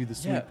going to give you the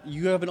sweep. Yeah,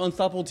 you have an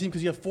unstoppable team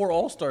because you have 4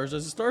 All-Stars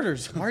as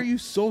starters. Why are you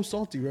so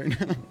salty right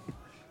now?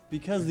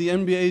 Because the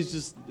NBA is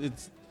just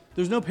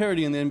there's no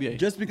parity in the NBA.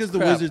 Just because It's the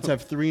crap. Wizards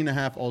have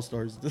 3.5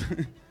 All-Stars.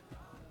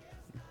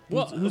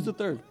 Well, Who's the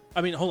third?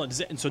 I mean, hold on.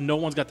 And so no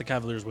one's got the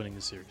Cavaliers winning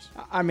this series.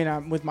 I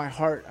mean, with my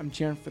heart, I'm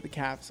cheering for the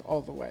Cavs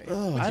all the way.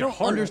 I don't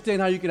heart.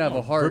 understand how you can have Oh,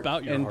 a heart rip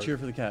out your and heart. cheer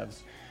for the Cavs.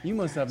 You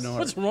must have no heart.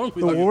 What's wrong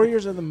with The you?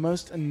 Warriors are the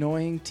most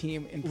annoying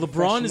team in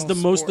LeBron is the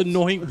professional most sports.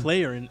 annoying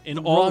player in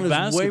all LeBron of is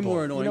basketball. way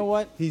more annoying. You know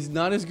what? He's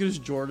not as good as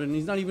Jordan.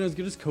 He's not even as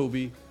good as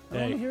Kobe. I don't Hey.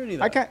 want to hear any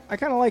of I that.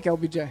 kind of like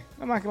LBJ.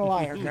 I'm not gonna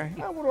lie, okay?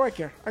 What do I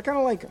care? I kind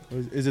of like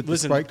him. Is it the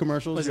Listen, Sprite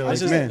commercials? Listen, You're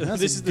this, like, is, man,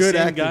 that's this a is the good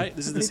same acting. guy.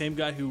 This is the same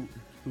guy who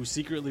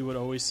secretly would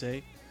always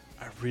say,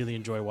 "I really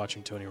enjoy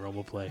watching Tony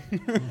Romo play,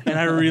 and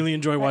I really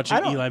enjoy watching I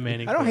don't- Eli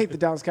Manning." I don't play." hate the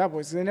Dallas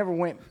Cowboys 'cause they never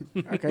win.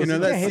 Okay, You know, so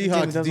that can't hate the team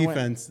Seahawks doesn't win.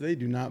 defense, they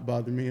do not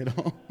bother me at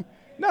all.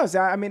 No, so,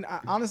 I mean,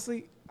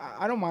 honestly,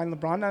 I don't mind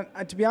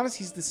LeBron. To be honest,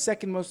 he's the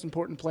second most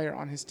important player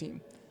on his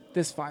team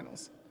this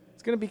finals.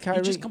 It's gonna be Kyrie.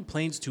 He just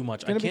complains too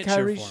much. It's I gonna be can't cheer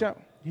for Kyrie's him. show.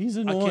 He's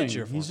I annoying. can't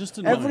cheer for He's him. just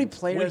annoying. Every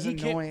player When is he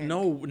came- annoying.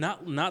 No,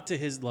 not to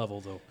his level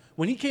though.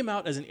 When he came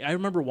out I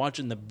remember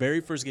watching the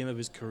very first game of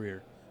his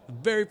career. The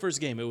very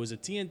first game. It was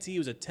at TNT. It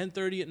was at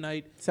 10:30 at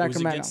night. It was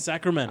Sacramento. against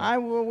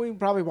Sacramento. We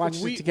probably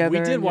watched it together. We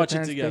in did your watch it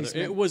parents' together.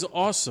 basement. It was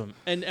awesome,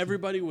 and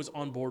everybody was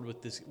on board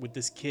with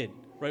this kid.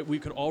 Right? We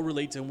could all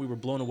relate to him. We were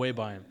blown away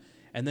by him.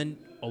 And then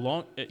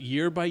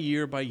year by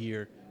year by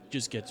year,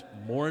 just gets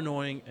more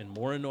annoying and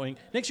more annoying.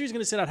 Next year he's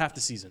going to sit out half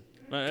the season.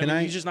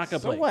 He's just not going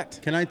to So play. what?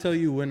 Can I tell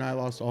you when I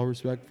lost all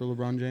respect for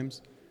LeBron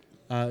James?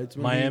 It's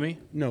when Miami?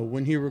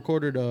 when he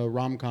recorded a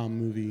rom-com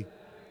movie.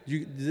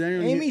 Did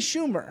anyone Amy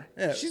Schumer.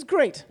 Yeah. She's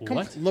great.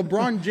 What?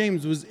 LeBron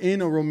James was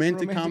in a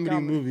romantic comedy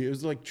comedy. movie. It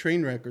was like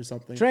Trainwreck or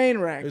something.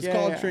 Trainwreck. It's yeah,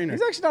 called yeah. Trainwreck.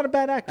 He's actually not a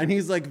bad actor. And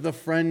he's like the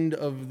friend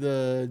of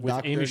the With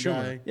doctor Amy guy.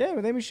 Schumer. Yeah,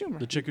 with Amy Schumer.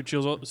 The chick who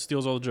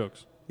steals all the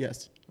jokes.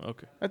 Yes.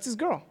 Okay. That's his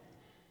girl.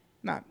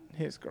 Not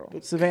his girl.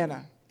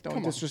 Savannah. Don't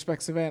come on.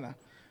 disrespect Savannah.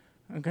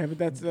 Okay, but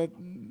that's that.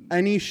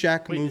 Any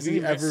Shaq Wait, is he movie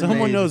even- ever Someone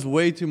made, knows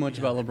way too much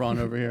about LeBron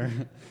over here.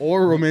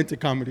 or romantic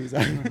comedies.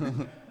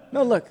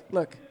 No, look.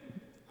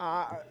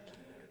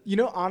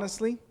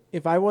 Honestly,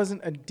 if I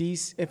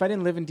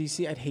didn't live in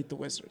DC, I'd hate the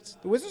Wizards.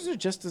 The Wizards are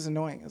just as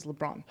annoying as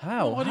LeBron.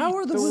 How? What do How you-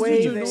 are the the Wizards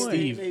way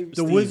annoying? Steve,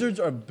 The Wizards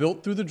are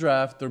built through the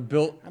draft. They're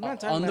built I'm not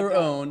talking on about their that.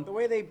 own. The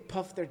way they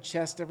puff their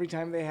chest every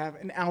time they have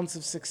an ounce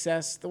of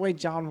success. The way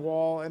John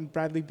Wall and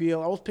Bradley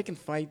Beal always picking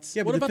fights.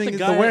 Yeah, What but about the the thing is,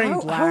 guy- the wearing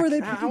how- black. how are they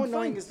How picking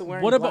annoying fights? is the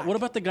wearing What black?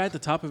 about the guy at the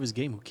top of his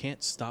game who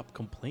can't stop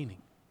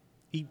complaining?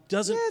 He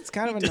doesn't. Yeah, it's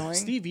kind of he does- annoying.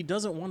 Steve, he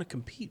doesn't want to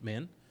compete,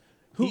 man.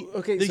 Who? He-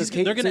 Okay, they're so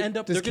going to end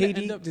up. Does They're going to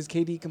KD? end up. Does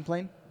KD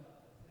complain?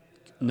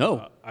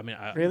 No. I mean,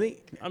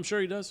 Really? I'm sure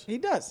he does. He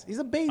does. He's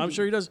a baby. I'm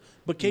sure he does.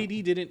 But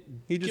KD didn't.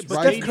 He just but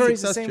rides Steph the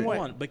Curry's the success same train. way.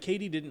 Hold on, but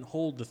KD didn't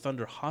hold the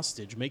Thunder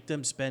hostage, make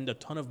them spend a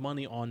ton of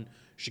money on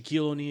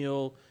Shaquille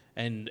O'Neal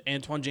and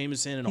Antoine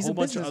Jameson and He's a whole a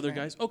bunch of other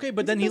businessman. guys. Okay,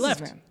 but He's then a he left.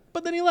 businessman.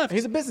 But then he left.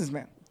 He's a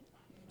businessman.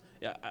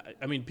 Yeah,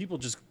 I mean, people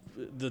just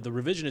the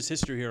revisionist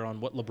history here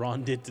on what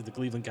LeBron did to the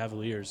Cleveland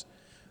Cavaliers.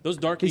 Those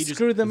dark He ages.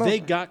 screwed them they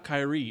over. got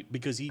Kyrie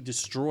because he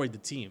destroyed the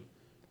team.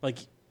 Like,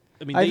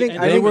 I mean, I think-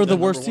 ended I up think with were the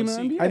number worst one team in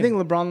seed. the NBA. I think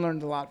LeBron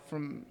learned a lot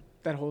from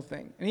that whole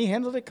thing, and he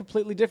handled it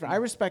completely different. I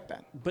respect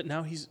that. But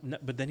now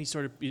but then he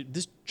started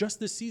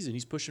this season.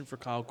 He's pushing for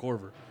Kyle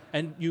Korver,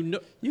 and You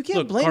can't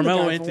look, blame the Carmelo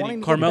guy for Anthony. wanting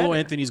to get Carmelo better.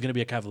 Anthony's going to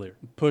be a Cavalier.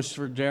 Push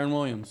for Darren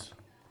Williams.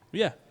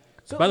 Yeah.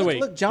 So By the look- way,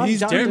 look, John- he's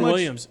John Darren much-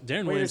 Williams. Darren Wait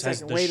a Williams has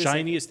second, the wait a second.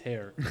 shiniest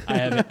hair I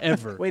have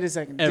ever. Wait a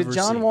second. ever Did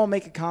John seen. Wall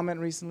make a comment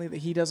recently that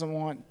he doesn't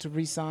want to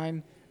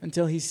re-sign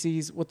until he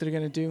sees what they're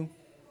going to do?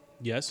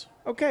 Yes,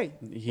 Okay.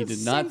 He It's did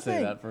the not same say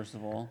thing. that, first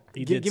of all.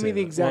 he Gi- did. give say me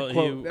the that. exact Well,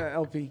 quote, he-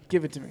 LP.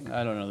 Give it to me.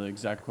 I don't know the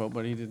exact quote,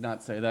 but he did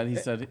not say that. He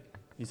said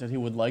he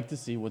would like to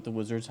see what the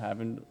Wizards have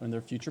in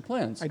their future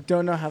plans. I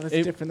don't know how that's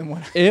If- different than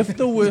what If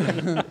the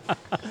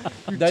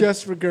you that-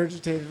 just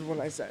regurgitated what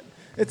I said.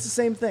 It's the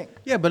same thing.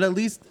 Yeah, but at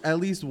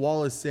least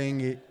Wall is saying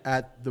it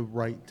at the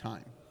right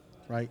time,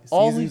 right?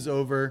 All he- Season's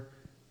over.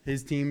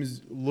 His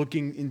team's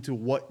looking into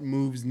what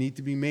moves need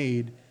to be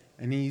made,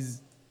 and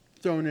he's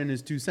throwing in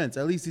his 2 cents.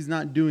 At least he's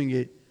not doing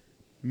it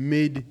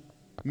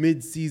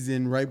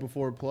mid-season, right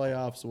before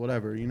playoffs or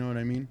whatever. You know what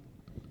I mean?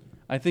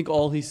 I think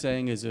all he's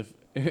saying is if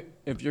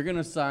you're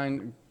gonna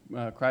sign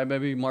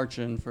Crybaby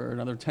Marchin for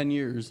another 10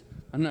 years,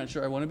 I'm not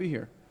sure I want to be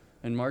here.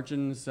 And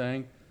Marchin is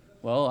saying,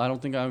 well, I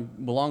don't think I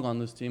belong on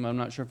this team. I'm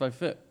not sure if I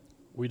fit.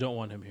 we don't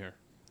want him here.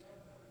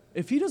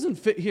 If he doesn't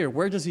fit here,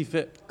 where does he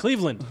fit?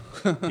 Cleveland.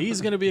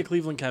 He's going to be a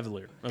Cleveland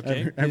Cavalier.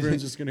 Okay.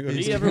 Everyone's just gonna go.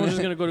 Everyone's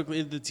just going to go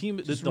to the team.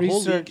 The Just whole league.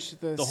 research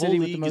the The whole city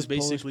with the league is most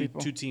Polish basically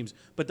people. 2 teams.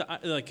 But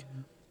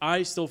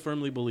I still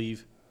firmly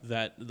believe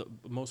that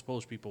most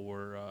Polish people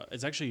were.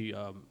 It's actually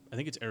I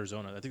think it's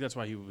Arizona. I think that's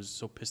why he was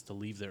so pissed to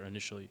leave there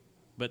initially.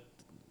 But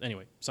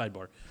anyway,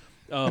 sidebar.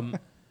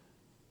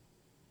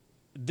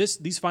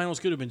 These finals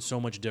could have been so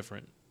much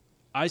different.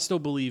 I still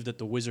believe that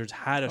the Wizards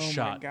had a Oh my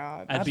shot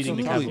God. at beating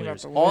the Absolutely.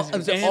 Cavaliers. About the All,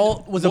 Wizards. And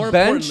all was more a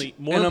bench importantly-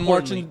 and more a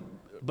importantly,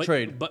 Marchin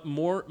trade. But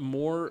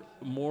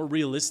more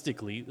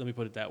realistically, let me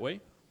put it that way.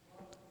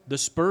 The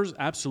Spurs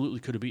absolutely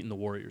could have beaten the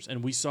Warriors,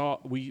 and we saw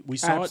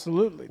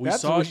Absolutely. it. We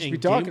That's saw what we it should in be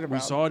talking We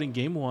about. saw it in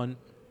Game 1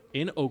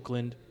 in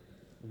Oakland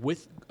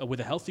with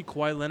a healthy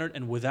Kawhi Leonard,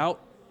 and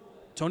without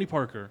Tony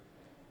Parker,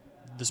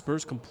 the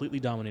Spurs completely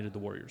dominated the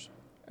Warriors.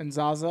 And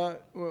Zaza,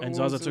 And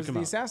Zaza took was him the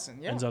out. assassin.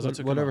 Yeah. And Zaza took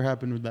him Whatever out.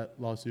 happened with that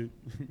lawsuit?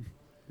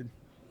 I mean,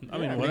 Yeah. Did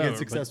whatever. he but- get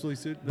successfully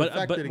sued? The but-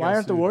 fact but that he why got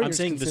aren't the sued- Warriors I'm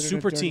saying the considered a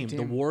super dirty team, the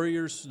team?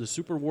 Warriors, the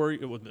super warrior.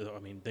 I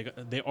mean,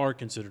 they are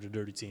considered a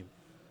dirty team.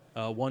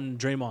 One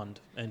Draymond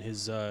and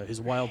his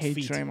wild hate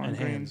feet Draymond and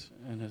Green. hands.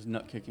 and his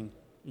nut kicking.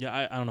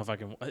 Yeah, I don't know if I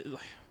can.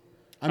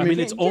 I mean, mean,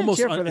 it's You can't almost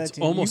cheer for that it's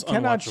team. almost You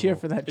cannot unwatchable. cheer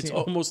for that It's team.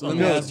 almost Let me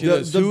No, ask you the-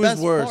 this: the Who is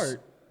best worse,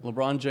 part-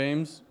 LeBron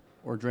James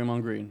or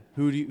Draymond Green?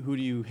 Who do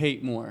you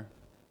hate more?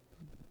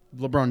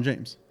 LeBron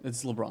James,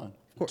 It's LeBron.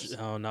 of course.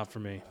 Oh, not for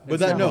me. But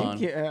It's that no, LeBron.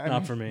 Yeah, I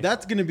Not mean, for me.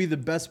 that's going to be the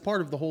best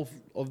part of the whole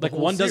Like whole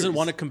one doesn't series.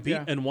 want to compete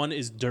Yeah. and one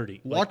is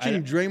dirty. Like, Watching I-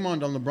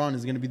 Draymond on LeBron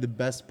is going to be the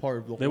best part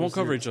of the whole. they won't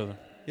cover series. each other.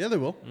 Yeah, they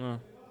will. No,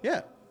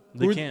 Yeah,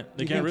 they Who- can't.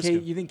 They you can't think risk K-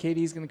 it. You think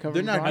KD's going to cover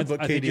They're not LeBron? gonna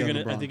put I think KD you're on gonna.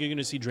 I LeBron. think you're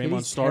gonna see Draymond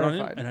KD's start on him,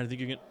 terrified. and I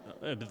think you're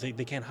gonna. But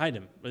they can't hide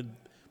him.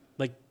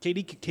 Like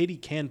KD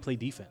can play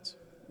defense.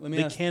 Let me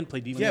They ask- can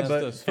play defense. Yeah, ask but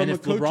this. from And a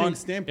if coaching LeBron,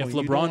 standpoint, if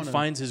you don't LeBron wanna-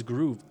 finds his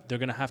groove, they're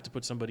gonna have to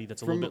put somebody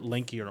that's a From little a-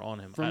 bit lankier on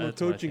him. from a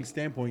That's what I coaching think.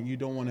 standpoint, you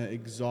don't want to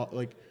exhaust.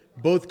 Like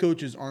both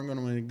coaches aren't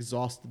going to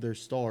exhaust their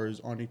stars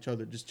on each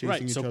other, just chasing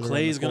Right. each So other.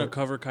 Clay is going gonna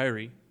cover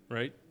Kyrie,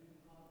 right?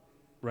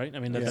 Right. I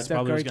mean, Yeah. that's Steph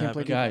probably what's Curry gonna can't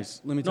play happen.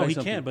 Guys, let me tell No, you he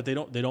something. can, but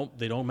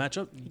they don't match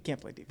up. He can't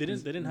play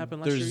defense. They didn't happen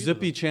last There's year. either,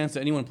 zippy though. chance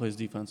that anyone plays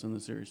defense in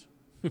this series.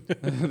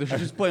 They're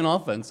just playing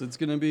offense. It's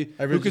gonna be who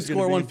Everyone's could just gonna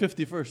score be-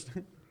 150 first.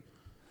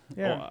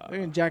 Yeah, they're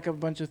going to jack up a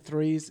bunch of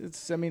threes.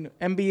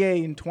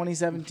 NBA in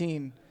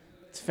 2017.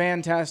 It's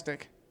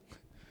fantastic.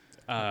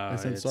 I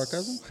sense It's-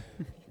 sarcasm.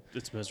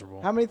 It's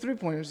miserable. How many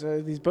three-pointers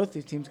are both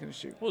these teams going to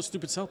shoot? Well, the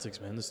stupid Celtics,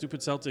 man. The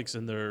stupid Celtics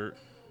and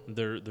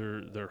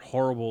their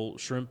horrible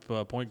shrimp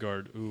point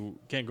guard who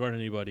can't guard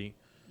anybody.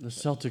 The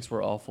Celtics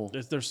were awful.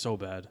 They're so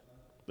bad.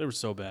 They were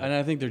so bad. And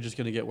I think they're just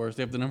going to get worse.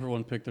 They have the number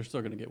 1 pick. They're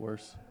still going to get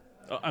worse.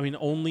 I mean,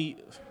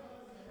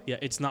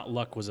 it's not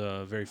luck was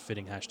a very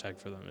fitting hashtag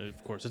for them.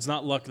 Of course, it's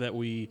not luck that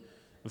we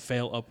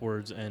fail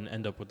upwards and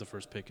end up with the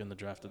first pick in the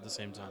draft at the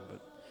same time.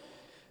 But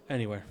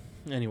anyway,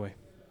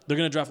 they're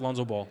going to draft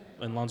Lonzo Ball,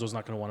 and Lonzo's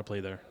not going to want to play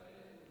there.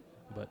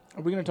 But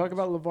Are we going to talk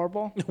about LeVar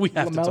Ball? we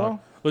have to LaMelo?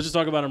 talk. Let's just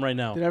talk about him right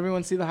now. Did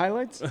everyone see the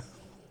highlights?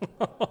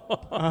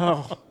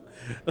 Oh,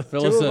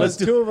 Fill us in. let's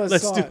do- two of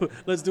us saw it.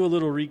 Let's do a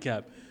little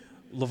recap.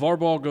 LeVar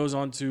Ball goes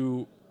on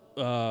to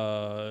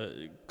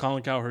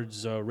Colin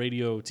Cowherd's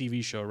radio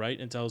TV show, right,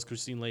 and tells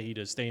Christine Leahy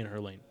to stay in her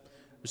lane,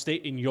 stay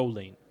in your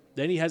lane.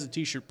 Then he has a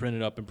T-shirt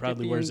printed up and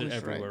proudly the wears it English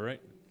everywhere,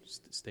 right?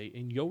 Stay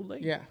in your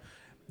lane. yeah.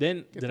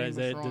 Then Get the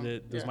English wrong.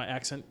 was Yeah. my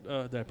accent?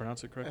 Did I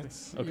pronounce it correctly?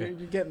 That's, Okay.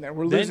 You're getting there.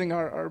 We're Then losing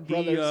our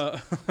brothers.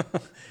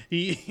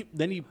 He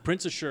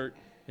prints a shirt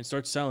and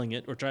starts selling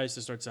it, or tries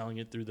to start selling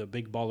it through the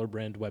Big Baller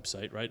brand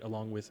website, right?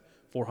 Along with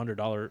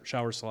 $400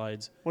 shower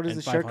slides. What does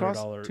and the shirt cost?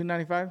 $500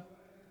 $295.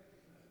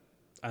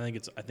 I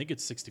think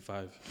it's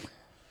 $65.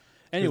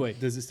 Anyway,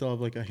 does it still have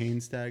like a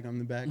Hanes tag on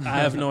the back? I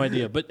have no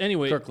idea. But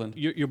anyway, Kirkland.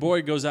 Your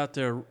boy goes out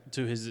there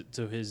to his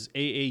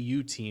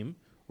AAU team,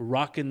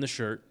 rocking the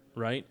shirt,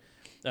 right?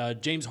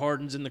 James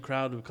Harden's in the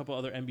crowd with a couple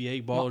other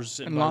NBA ballers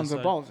sitting And by the Lonzo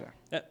side. Ball's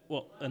there.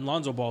 And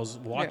Lonzo Ball's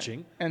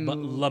watching. And but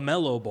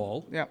LaMelo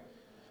Ball, Yeah.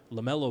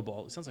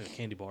 it sounds like a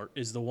candy bar,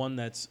 is the one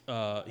that's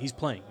he's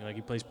playing. Like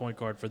he plays point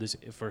guard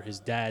for his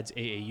dad's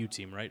AAU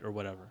team, right, or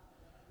whatever.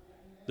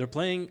 They're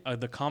playing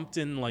the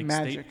Compton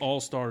Magic. State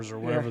All Stars or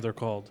whatever Yeah. they're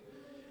called,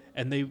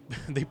 and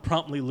they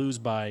promptly lose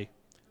by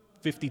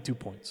 52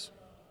 points.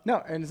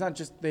 No, and it's not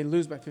just they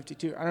lose by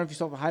 52. I don't know if you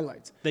saw the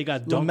highlights. They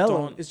got dunked LaMelo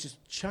on. is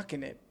just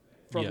chucking it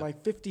from Yeah.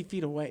 like 50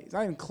 feet away. It's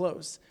not even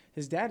close.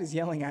 His dad is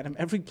yelling at him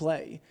every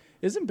play.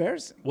 It's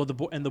embarrassing. Well, the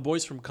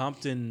boys from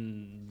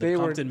Compton, They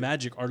were- Compton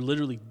Magic, are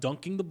literally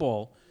dunking the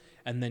ball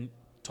and then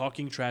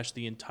talking trash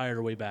the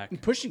entire way back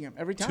And pushing him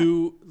every time.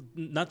 to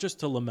not just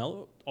to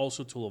LaMelo,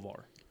 also to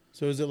LeVar.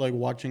 So is it like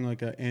watching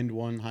like a and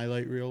one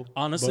highlight reel?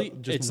 Honestly,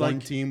 but just it's one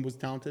like- team was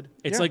talented.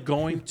 It's Yeah. like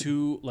going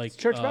to like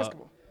Church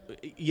basketball.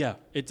 Yeah,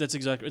 that's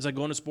exactly. It's like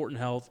going to Sport and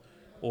Health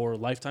or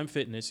Lifetime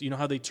Fitness. You know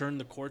how they turn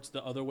the courts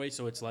the other way,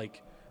 so it's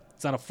like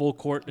it's not a full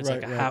court. It's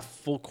like a Right. half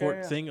full court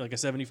Yeah. thing, like a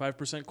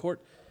 75%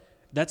 court.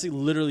 That's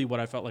literally what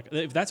I felt like.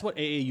 If that's what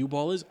AAU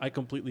ball is, I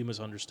completely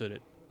misunderstood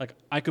it. Like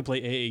I could play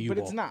AAU But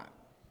ball. it's not.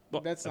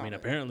 Well, That's I not mean, it.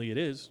 apparently it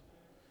is.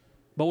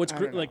 But what's I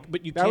don't know. like?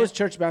 But you That can't. was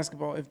church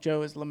basketball if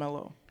Joe is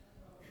LaMelo.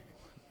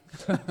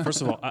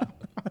 First of all,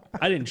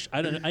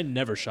 I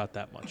never shot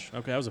that much.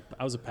 Okay, I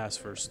was a pass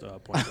first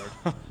point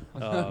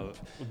guard.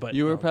 But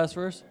You were pass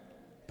first?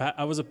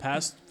 I was a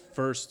pass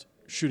first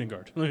shooting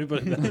guard. Let me put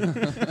it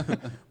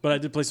that. But I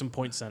did play some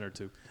point center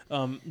too.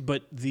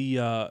 But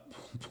the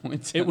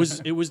Points. it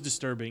was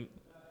disturbing.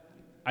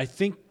 I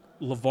think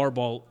LeVar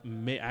Ball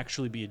may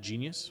actually be a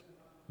genius.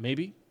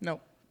 Maybe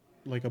No.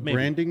 Like a Maybe.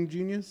 branding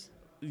genius.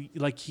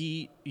 like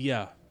he's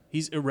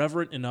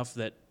irreverent enough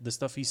that the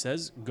stuff he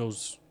says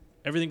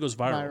everything goes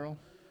viral. Viral.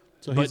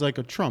 So But- he's like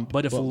a Trump.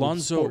 But if with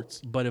Lonzo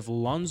sports.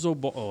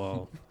 Ball,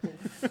 oh,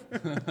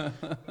 well.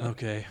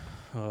 Okay,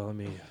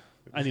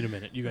 I need a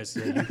minute. You guys,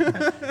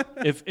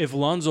 if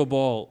Lonzo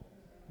Ball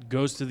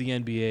goes to the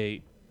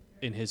NBA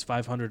in his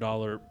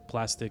 $500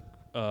 plastic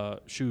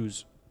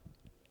shoes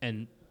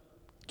and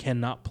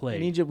cannot In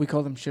play, Egypt, we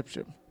call them ship.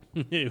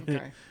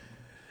 Okay.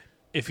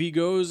 if he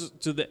goes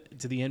to the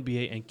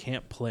NBA and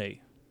can't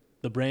play,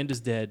 the brand is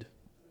dead.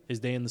 His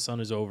day in the sun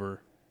is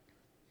over,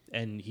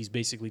 and he's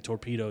basically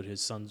torpedoed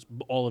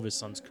all of his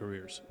son's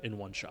careers in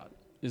one shot.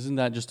 Isn't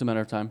that just a matter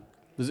of time?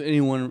 Does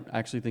anyone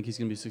actually think he's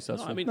going to be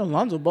successful? I mean, No,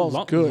 Lonzo Ball's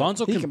good.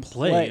 Lonzo He can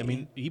play. I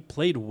mean, he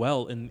played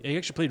well, and he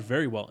actually played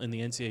very well in the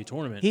NCAA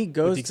tournament. he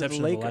goes with the to the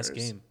exception Lakers. of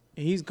the last game.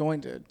 He's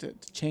going to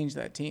change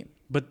that team.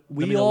 But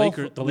We I mean, all-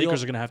 the we Lakers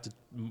all- are going to have to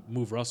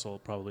move Russell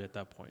probably at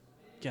that point.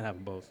 Can't have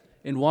them both.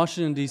 In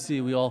Washington, D.C.,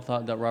 we all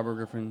thought that Robert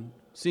Griffin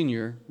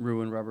Sr.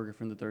 ruined Robert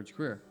Griffin III's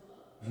career.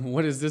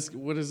 What is this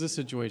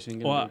situation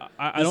going to Well, be?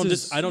 I don't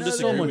This is I don't so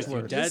disagree much with you.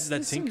 worse. Dad's that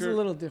this seems tinker. a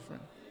little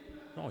different.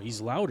 No,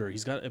 he's louder.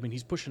 He's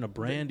pushing a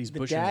brand. He's the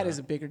pushing. dad is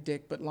a bigger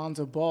dick, but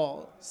Lonzo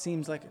Ball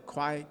seems like a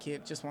quiet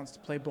kid, just wants to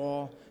play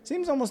ball.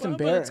 Seems almost Well,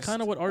 but embarrassed. That's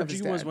kind of what of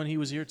his RG was dad. when he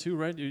was here too,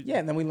 right? Yeah,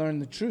 and then we learn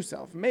the true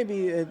self.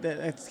 Maybe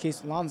that's the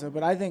case with Lonzo,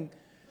 but I think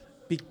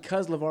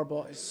because LeVar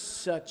Ball is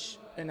such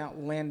an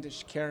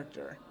outlandish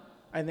character,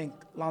 I think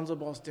Lonzo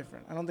Ball's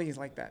different. I don't think he's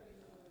like that.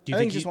 Do you I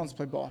think think he just wants to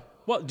play ball.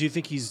 Well, do you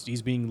think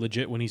he's being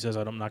legit when he says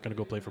I'm not going to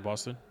go play for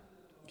Boston?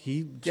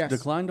 He Yes.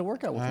 declined to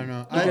work out with I him. don't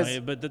know. Because-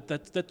 No, but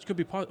that could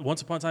be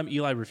once upon a time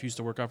Eli refused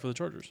to work out for the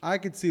Chargers. I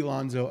could see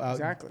Lonzo out.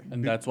 Exactly.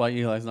 And that's why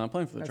Eli's not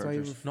playing for the That's why he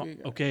Chargers.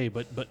 No, okay,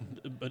 but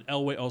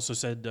Elway also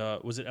said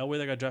was it Elway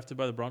that got drafted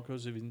by the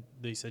Broncos? Even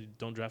they said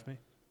don't draft me. Am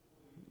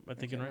I I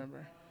thinking can't right?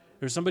 remember.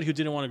 There's somebody who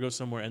didn't want to go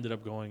somewhere, ended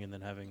up going, and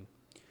then having.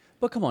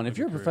 But come on, if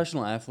you're a career.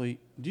 professional athlete,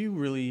 do you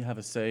really have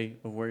a say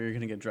of where you're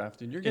going to get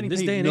drafted? You're In getting this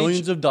paid day and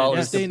millions age, of in dollars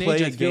this day to and play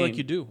age, a I feel game. like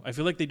you do. I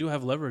feel like they do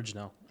have leverage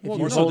now. If More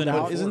you so hold than out-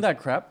 before. Isn't that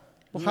crap?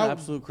 Well, Isn't that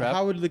absolute crap?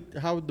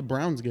 How would the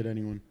Browns get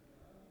anyone?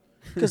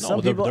 because No,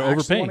 some they're people actually want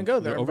overpaying. to go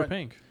there. They're but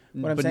overpaying.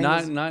 What I'm but saying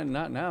not is-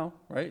 not now,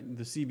 right?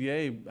 The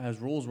CBA has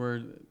rules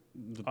where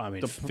I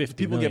mean, the 50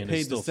 people million get paid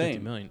is still the same.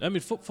 50 million. I mean,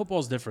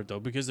 football's different though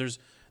because there's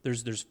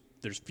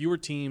fewer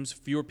teams,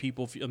 fewer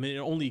people. I mean, it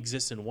only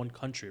exists in one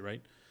country,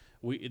 right?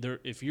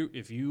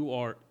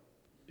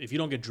 If you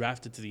don't get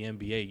drafted to the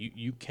NBA,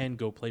 you can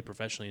go play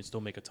professionally and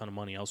still make a ton of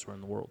money elsewhere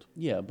in the world.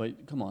 Yeah,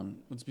 but come on,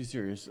 let's be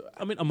serious.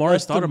 I mean, Amara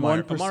Less than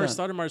Stoudemire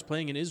 1%. is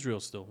playing in Israel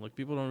still. Like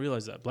people don't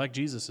realize that. Black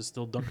Jesus is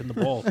still dunking the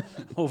ball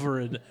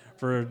over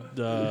for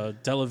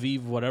Tel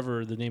Aviv,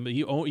 whatever the name.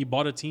 He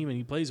bought a team and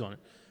he plays on it.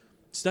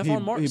 He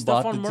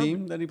bought the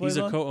team that he plays He's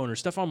a on? co-owner.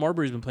 Stephon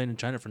Marbury's been playing in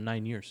China for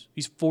 9 years.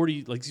 He's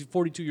 40, he's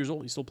 42 years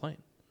old. He's still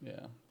playing. Yeah.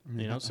 I mean,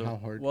 You know, so- how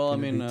hard? Well, I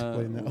can it mean, be to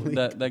play in that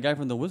league? that guy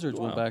from the Wizards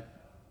went Wow. back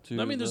to.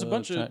 I mean, there's a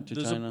bunch of to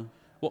there's China.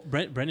 Well,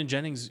 Brendan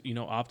Jennings,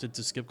 opted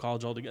to skip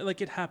college altogether.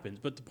 Like it happens,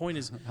 but the point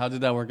is, How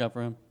did that work out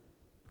for him?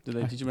 Did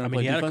they teach him how I to mean,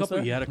 play he had a defense couple.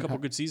 there? He had a couple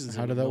good seasons.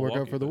 How in did that work out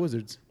Milwaukee, for the but-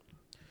 Wizards?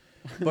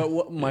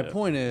 But my Yeah.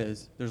 point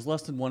is, there's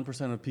less than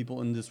 1% of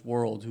people in this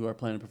world who are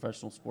playing a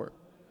professional sport.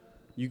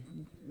 You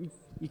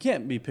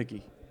can't be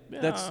picky.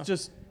 That's Yeah.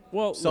 just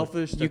Well,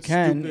 selfish. You that's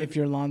can stupid. if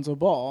you're Lonzo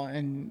Ball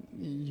and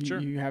you, Sure.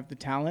 you have the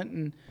talent,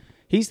 and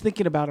he's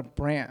thinking about a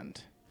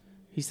brand.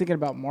 He's thinking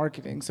about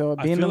marketing. So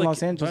I being feel in like, Los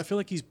but I Angeles, feel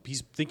like he's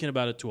thinking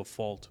about it to a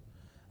fault.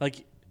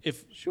 Like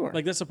if Sure.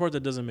 like that's the part that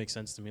doesn't make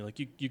sense to me. Like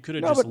you could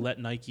have No, just but- let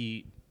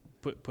Nike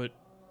put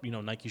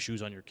Nike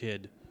shoes on your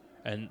kid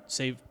and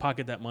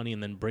pocket that money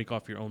and then break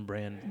off your own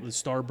brand.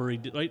 Starbury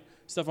did, right?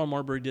 Stephon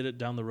Marbury did it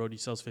down the road. He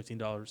sells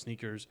 $15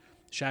 sneakers.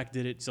 Shaq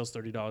did it. He sells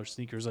 $30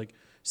 sneakers. Like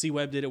C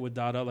Webb did it with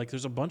Dada. Like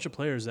there's a bunch of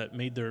players that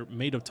made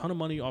a ton of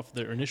money off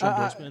their initial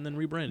endorsement and then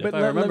rebranded. but If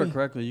I let remember me-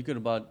 correctly, you could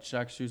have bought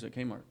Shaq's shoes at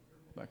Kmart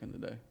back in the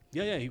day.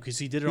 yeah, because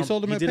he did it. He on,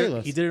 sold them he at did it,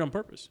 Payless. He did it on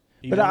purpose.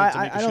 He but wanted to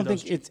make a I shoe don't that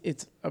was think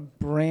it's a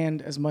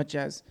brand as much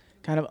as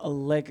kind of a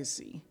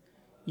legacy.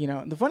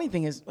 The funny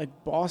thing is,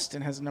 like,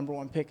 Boston has a number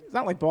one pick. It's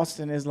not like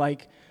Boston is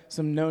like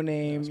some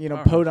no-name,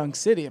 powerhouse. podunk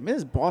city. I mean,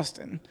 it's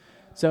Boston.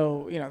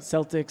 So,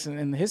 Celtics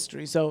and the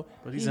history. So,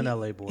 But he's an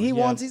LA boy.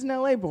 He's an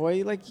LA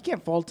boy. Like, you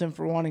can't fault him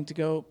for wanting to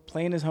go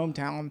play in his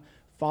hometown.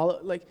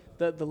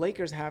 The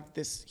Lakers have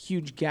this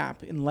huge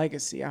gap in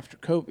legacy after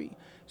Kobe.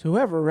 So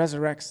whoever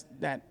resurrects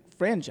that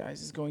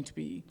franchise is going to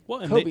be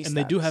Well, and Kobe they do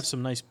status. have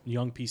some nice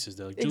young pieces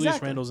there. Like Julius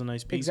Exactly. Randle's a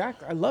nice piece.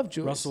 Exactly. I love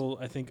Julius. Russell,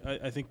 I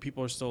think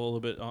people are still a little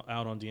bit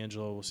out on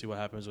D'Angelo. We'll see what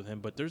happens with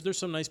him. But there's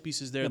some nice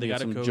pieces there. Yeah, They but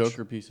got a some coach.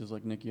 joker pieces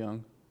like Nick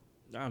Young.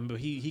 But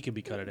he can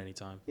be cut at any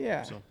time.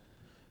 Yeah. So,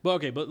 but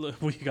okay, but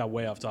look, we got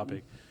way off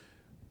topic.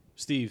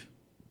 Steve,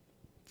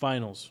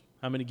 finals.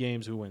 How many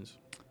games? Who wins?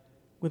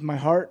 With my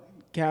heart,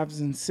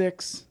 Cavs in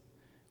 6.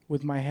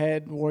 With my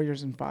head,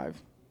 Warriors in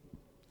 5.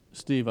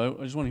 Steve, I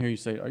just want to hear you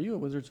say, are you a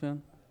Wizards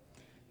fan?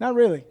 Not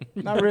really.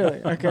 Not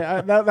really. Okay.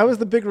 That was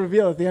the big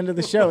reveal at the end of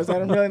the show is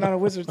that I'm really not a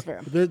Wizards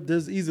fan.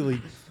 There's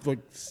easily like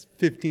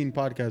 15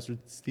 podcasts where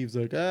Steve's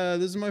like,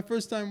 this is my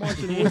first time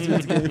watching a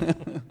Wizards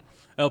game.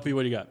 LP,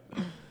 what do you got?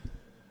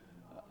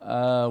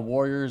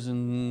 Warriors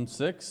in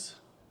 6.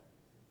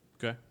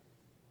 Okay.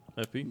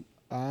 FP?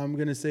 I'm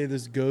gonna say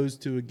this goes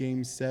to a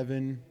game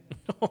 7.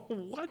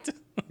 What?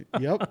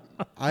 Yep.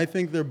 I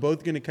think they're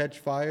both gonna catch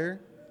fire,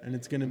 and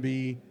it's gonna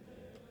be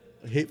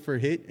hit for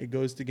hit. It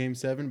goes to game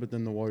 7, but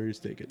then the Warriors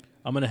take it.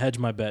 I'm going to hedge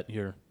my bet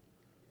here.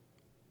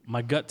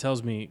 My gut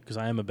tells me, because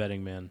I am a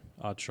betting man,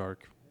 Odd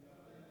Shark.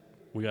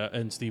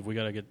 Steve, we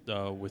got to get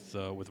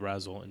with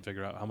Razzle and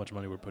figure out how much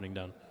money we're putting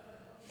down.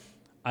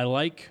 I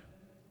like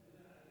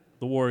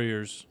the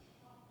Warriors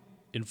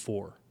in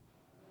 4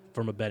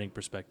 from a betting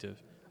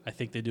perspective. I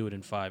think they do it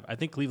in 5. I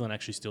think Cleveland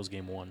actually steals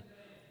game 1.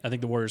 I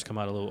think the Warriors come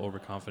out a little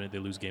overconfident. They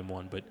lose game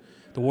 1. But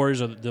the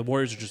Warriors are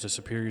just a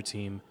superior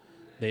team.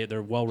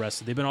 They're well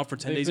rested. They've been off for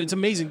 10 days. It's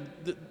amazing.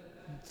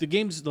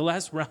 The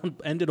last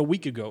round ended a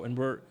week ago, and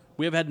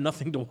we have had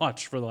nothing to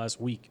watch for the last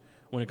week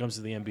when it comes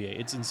to the NBA.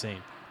 It's insane.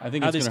 I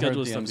think How it's they going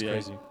schedule to hurt this the stuff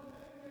is NBA. crazy.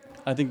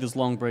 I think this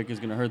long break is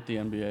going to hurt the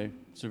NBA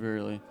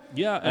severely.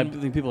 Yeah, I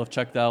and think people have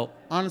checked out.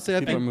 Honestly, I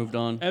People are think moved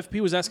on. FP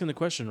was asking the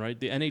question, right?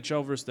 The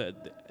NHL versus the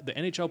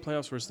NHL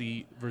playoffs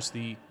versus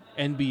the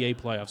NBA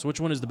playoffs. Which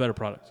one is the better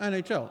product?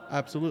 NHL,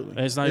 absolutely.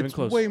 And it's not even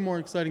close. Way more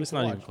exciting It's to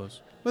not watch. even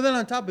close. But then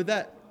on top of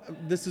that,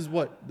 this is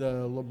what the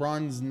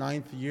LeBron's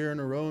 9th year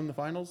in a row in the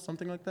finals,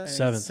 something like that.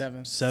 Seventh.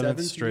 Seventh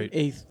Seventh straight.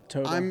 8th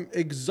total. I'm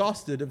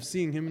exhausted of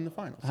seeing him in the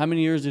finals. How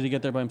many years did he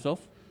get there by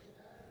himself?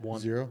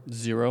 1. 0.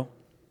 0.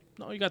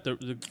 No, you got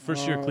the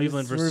first year Oh,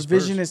 Cleveland this versus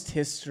revisionist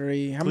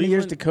history. How many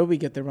years Cleveland- did Kobe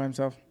get there by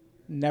himself?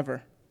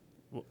 Never.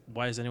 Spurs.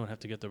 Why does anyone have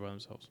to get there by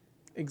themselves?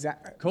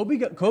 Exactly.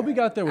 Kobe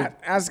got there with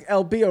Ask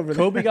LB over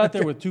there. Kobe got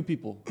there with 2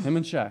 people, him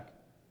and Shaq.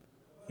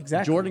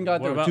 Exactly. Jordan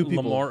got What there with about 2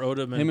 people, Lamar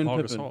Odom and him and Paul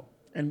Pippen. Gasol?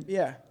 And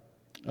yeah.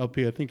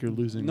 LP, I think you're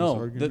losing this No,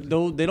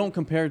 argument. they don't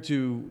compare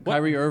to What-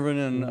 Kyrie Irving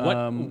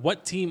and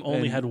What team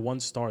only and- had one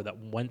star that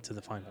went to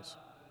the finals?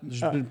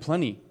 There's been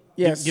plenty.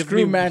 Yeah, Give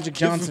screw me- Magic give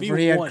Johnson me for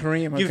he had one.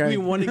 Kareem. Give Okay. me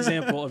one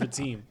example of a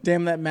team.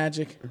 Damn that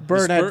Magic. The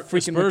Bird had the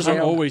freaking Spurs are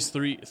McHale. always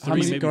three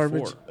many maybe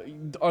garbage?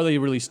 4. Are they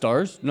really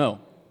stars? No.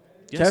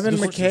 Yes, Kevin the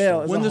Spurs are McHale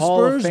still- is When a the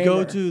Hall of Spurs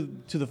go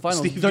Famer. to the finals,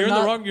 Steve, they're you're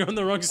not, on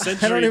the wrong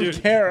century. I don't even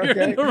dude. care, You're in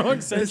okay? the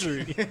wrong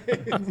century.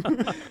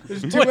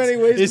 There's too What? many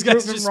ways This to prove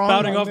guy's him just wrong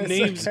spouting on off this,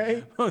 names.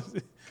 okay?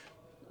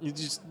 You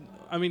just,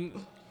 I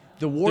mean,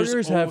 the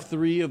Warriors al- have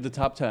 3 of the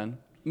top 10,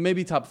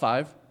 maybe top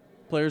 5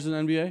 players in the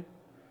NBA.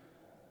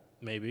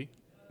 maybe.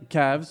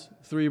 Cavs,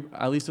 3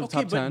 at least of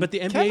Okay, top 10. but the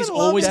Kevin NBA's Love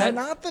always is had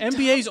not the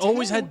NBA's top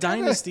always 10. had What kind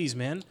of- dynasties,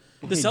 man.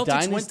 The Okay, Celtics went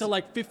dynasty- to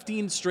like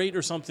 15 straight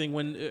or something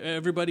when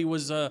everybody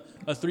was a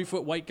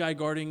 3-foot white guy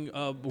guarding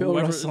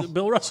Russell.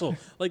 Bill Russell.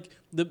 Like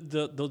the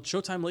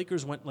Showtime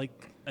Lakers went like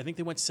I think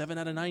they went 7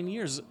 out of 9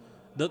 years.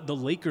 The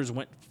Lakers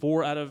went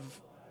 4 out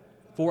of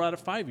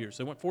 5 years.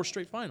 They went 4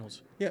 straight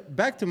finals. Yeah,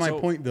 back to my So-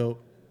 point though.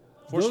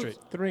 4 Those- straight.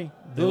 3.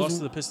 They those- lost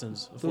to the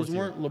Pistons. The Those fourth year.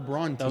 weren't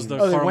LeBron teams. That was the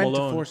Oh, they Karl went to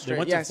Malone. 4 They straight.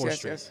 went Yes, to 4 yes,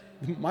 straight.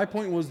 yes. My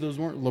point was those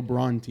weren't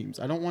LeBron teams.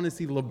 I don't want to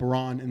see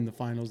LeBron in the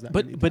finals that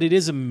many But it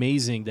is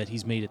amazing that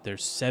he's made it there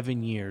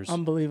 7 years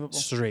Unbelievable.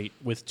 straight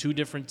with 2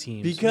 different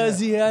teams. because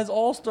he has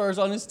all-stars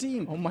on his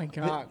team. Oh my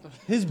God.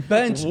 His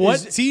bench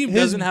What is, team his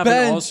doesn't have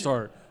bench, an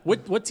all-star?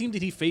 What team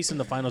did he face in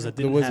the finals that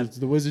The didn't Wizards.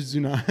 The Wizards do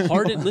not. have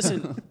Harden?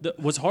 Listen,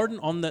 was Harden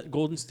on that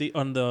Golden State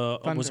on the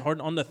was Thunder.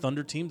 Harden on the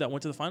Thunder team that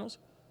went to the finals?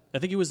 I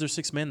think he was their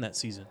 6th man that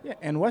season. Yeah,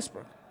 and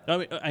Westbrook. I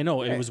mean, I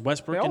know Yeah, it was they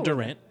Westbrook all and were.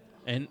 Durant,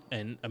 and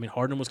I mean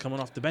Harden was coming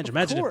off the bench. Of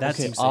Imagine if course. that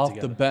Okay, team stayed off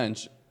together. the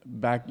bench.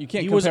 Back, you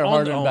can't He was compare on-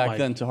 Harden oh back my-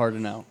 then to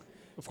Harden now.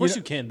 Of course You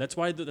you can. That's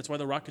why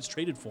the Rockets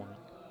traded for him.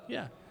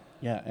 Yeah.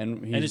 Yeah,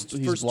 and his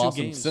he's first 2 blossomed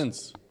games.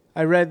 since.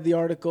 I read the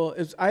article.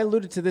 I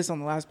alluded to this on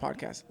the last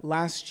podcast.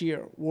 Last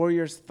year,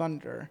 Warriors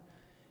Thunder,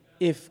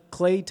 if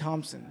Klay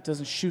Thompson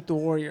doesn't shoot the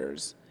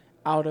Warriors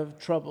out of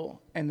trouble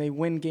and they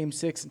win Game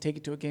 6 and take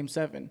it to a Game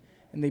 7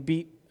 and they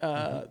beat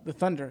the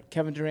Thunder,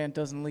 Kevin Durant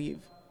doesn't leave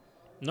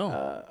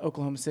No.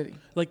 Oklahoma City.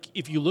 Like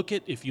if you look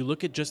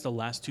at just the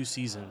last 2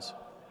 seasons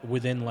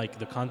within like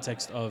the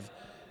context of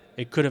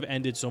it could have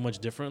ended so much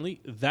differently.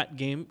 That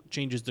game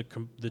changes the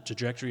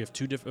trajectory of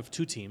two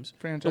teams.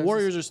 Franchises. The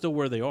Warriors are still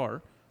where they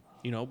are.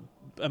 You know,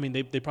 I mean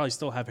they probably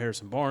still have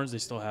Harrison Barnes. They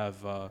still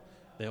have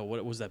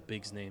what was that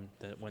Big's name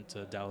that went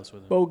to Dallas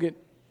with him? Bogut.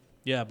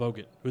 Yeah,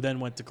 Bogut, who then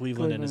went to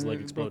Cleveland and his leg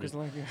broke exploded. his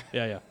leg,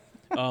 yeah.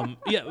 Yeah.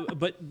 Yeah,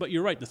 but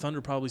you're right. The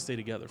Thunder probably stay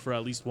together for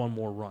at least one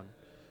more run.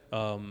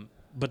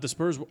 But the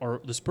Spurs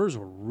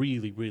were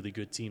really, really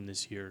good team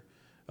this year.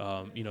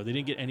 You know, they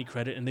didn't get any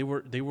credit, and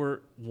they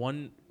were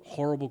one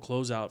horrible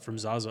closeout from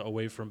Zaza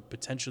away from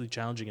potentially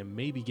challenging and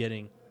maybe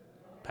getting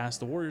past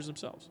the Warriors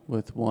themselves.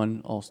 With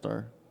one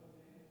all-star.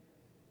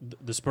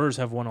 The Spurs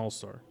have one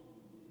All-Star.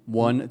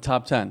 One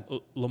top 10.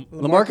 LaMarcus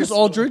LaMarcus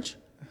Aldridge,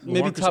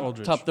 maybe LaMarcus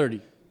Aldridge. top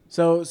 30.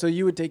 So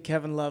you would take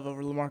Kevin Love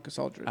over LaMarcus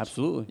Aldridge.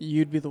 Absolutely.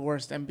 You'd be the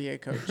worst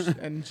NBA coach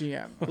and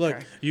GM. Okay. Look,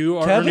 You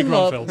are Kevin Ernie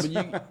Love, Grunfeld. but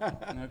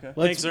you, okay.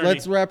 Thanks, Ernie.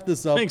 let's wrap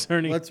this up. Thanks,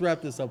 Ernie. Let's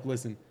wrap this up.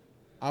 Listen,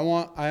 I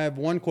have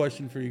one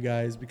question for you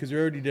guys because we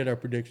already did our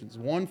predictions.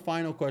 One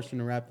final question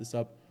to wrap this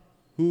up.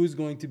 Who is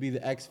going to be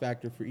the X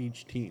factor for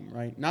each team,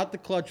 right? Not the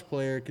clutch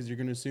player because you're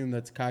going to assume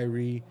that's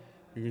Kyrie.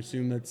 You're going to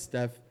assume that's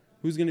Steph.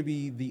 Who's going to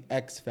be the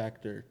X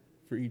factor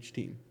for each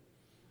team?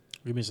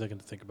 Give me a second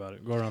to think about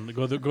it. Go around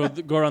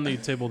the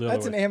table the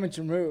That's other an way.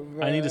 amateur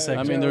move. I need a second.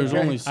 I mean, there's Okay.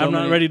 only so I'm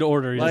many. not ready to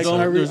order. Like, yet.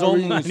 are we- There's are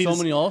we- only I need so to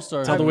many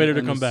all-stars. tell the waiter to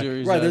in come this back.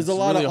 series Right, that there's a it's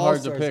lot really of hard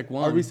all-stars. to pick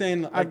one. Are we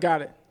saying I've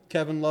got it.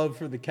 Kevin Love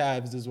for the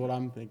Cavs is what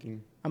I'm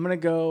thinking. I'm going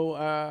to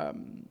go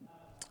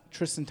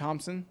Tristan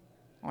Thompson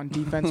on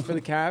defense for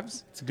the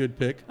Cavs. It's a good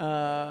pick.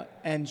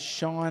 And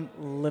Sean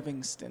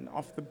Livingston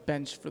off the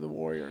bench for the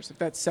Warriors. If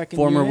that second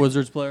Former unit,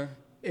 Wizards player?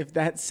 if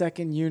that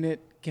second unit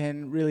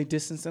can really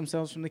distance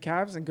themselves from the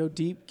Cavs and go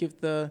deep, give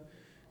the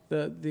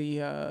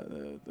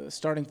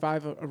starting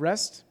 5 a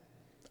rest,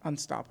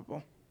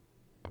 unstoppable.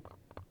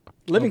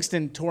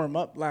 Livingston tore him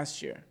up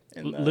last year.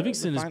 In the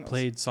Livingston has finals.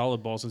 played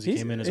solid ball since he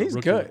He's- came in as a he's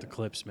rookie good. with the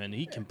Clips, man.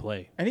 He can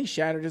play. And he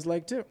shattered his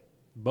leg too.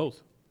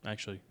 Both,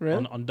 actually.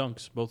 Really? On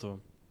dunks, both of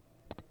them.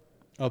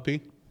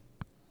 LP?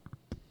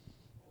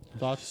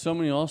 Thoughts? So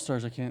many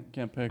all-stars, I can't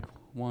pick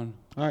one.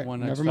 All right, one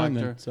never X mind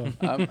factor. then.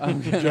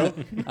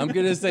 So, I'm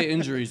gonna say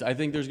injuries. I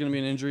think there's gonna be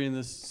an injury in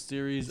this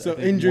series. I so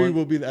think injury one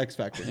will be the X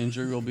factor.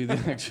 injury will be the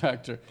X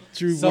factor.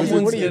 True.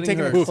 Someone's What are you getting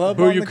taking hurt. a club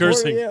Who are on you the court?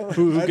 cursing? Yeah.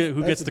 Who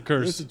gets the That's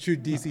curse? a true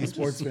DC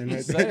sports fan right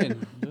Just there.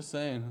 saying. Just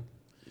saying.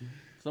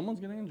 Someone's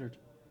getting injured.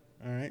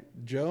 All right,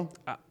 Joe.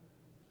 Uh,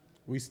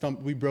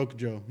 We broke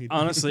Joe.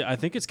 Honestly, I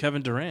think it's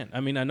Kevin Durant.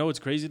 I mean, I know it's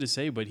crazy to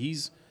say, but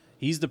he's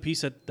the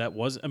piece that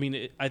was. I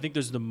mean, I think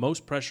there's the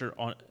most pressure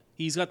on.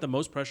 He's got the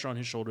most pressure on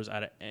his shoulders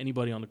out of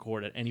anybody on the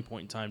court at any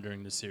point in time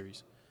during this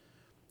series.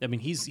 I mean,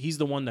 he's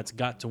the one that's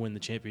got to win the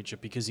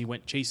championship because he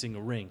went chasing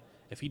a ring.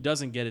 If he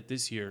doesn't get it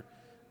this year,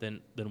 then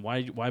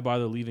why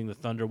bother leaving the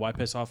Thunder? Why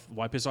piss off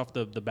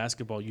the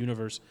basketball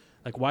universe?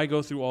 Like, why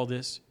go through all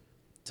this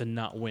to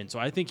not win? So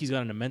I think he's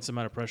got an immense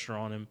amount of pressure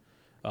on him.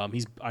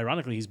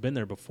 He's been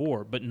there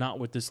before, but not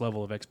with this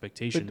level of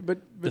expectation. But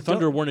the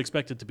Thunder weren't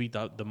expected to beat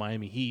the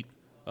Miami Heat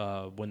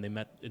when they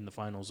met in the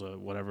finals,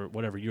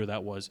 whatever year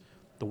that was.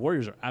 The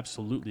Warriors are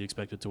absolutely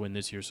expected to win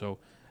this year. So,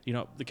 you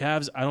know, the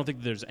Cavs, I don't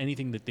think there's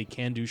anything that they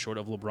can do short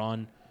of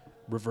LeBron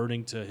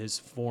reverting to his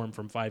form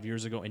from 5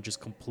 years ago and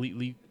just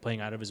completely playing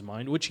out of his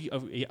mind, which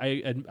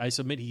I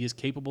submit he is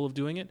capable of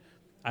doing it.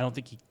 I don't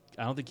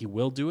think he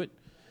will do it.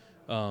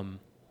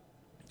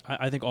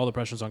 I think all the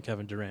pressure's on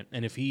Kevin Durant,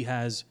 and if he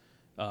has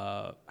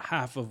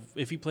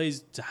if he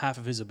plays to half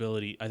of his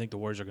ability, I think the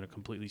Warriors are going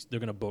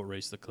to boat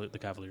race the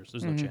Cavaliers.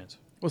 There's no chance.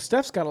 Well,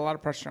 Steph's got a lot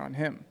of pressure on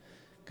him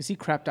because he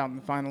crapped out in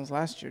the finals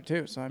last year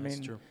too. So That's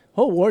true.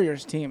 whole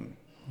Warriors team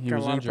He got a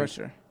was lot injured. of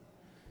pressure.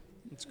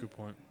 That's a good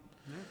point.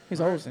 He's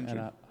always injured.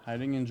 And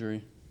hiding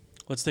injury.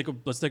 Let's take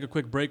a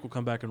quick break. We'll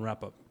come back and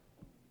wrap up.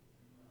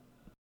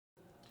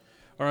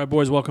 All right,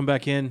 boys, welcome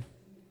back in.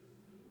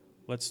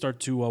 Let's start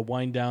to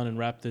wind down and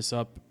wrap this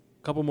up.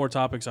 A couple more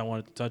topics I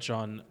wanted to touch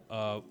on.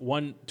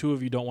 Two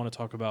of you don't want to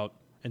talk about,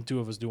 and two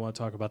of us do want to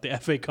talk about. The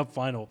FA Cup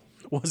final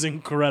was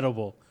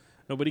incredible.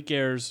 Nobody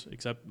cares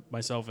except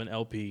myself and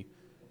LP.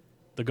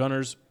 The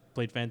Gunners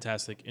played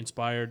fantastic.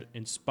 Inspired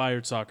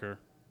soccer.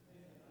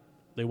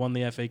 They won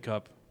the FA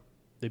Cup.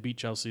 They beat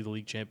Chelsea, the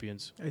league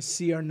champions. I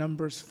see our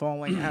numbers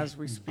falling as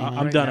we speak. I'm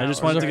right done. now. I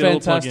just It was wanted a to get a little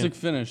plug fantastic in.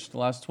 finish. The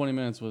last 20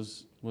 minutes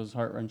was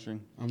heart-wrenching.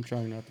 I'm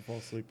trying not to fall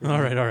asleep.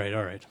 All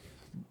right.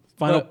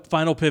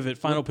 Final pivot.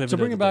 To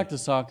bring it back to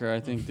soccer, I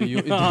think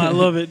I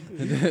love it.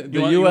 the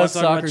You wanna U.S.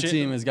 talk about soccer cha-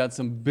 team has got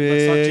some Let's talk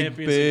big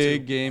Champions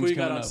League too. games Who you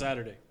got coming on up.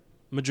 Saturday?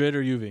 Madrid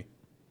or Juve?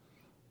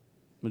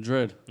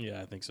 Madrid.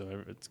 Yeah, I think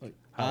so. It's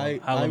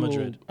I Hala will,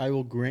 Madrid. I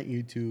will grant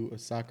you to a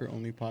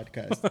soccer-only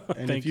podcast,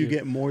 and Thank if you you.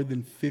 get more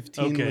than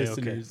 15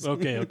 listeners,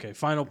 Okay.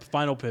 Final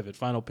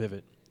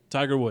pivot.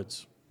 Tiger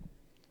Woods.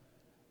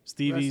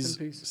 Stevie's.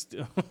 Rest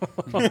in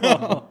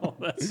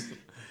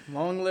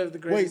Long live the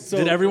Wait, greatest. so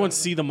Did everyone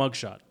see the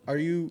mugshot? are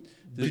you?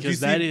 Did you Because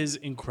see, that is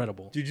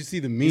incredible. Did you see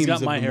the memes got of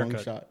the my mug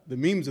haircut. shot? The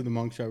memes of the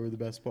mug shot were the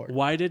best part.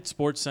 Why did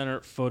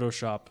SportsCenter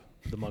Photoshop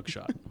the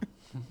mugshot?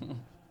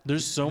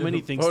 There's so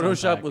many things. to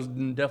Photoshop unpack. was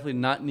definitely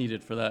not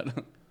needed for that.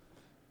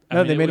 I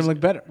No, mean, they it made was- him look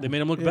better. They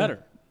made him look Yeah.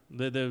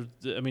 better.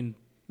 I mean,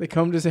 They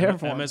combed his hair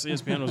for him.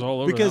 ESPN was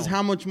all over Because that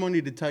how much money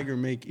did Tiger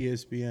make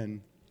ESPN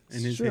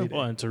in his true. heyday?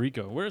 one. and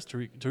Tarico. Where's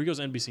Tarico? Tarico's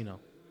NBC now.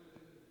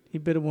 He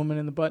bit a woman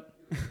in the butt.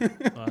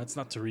 That's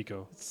not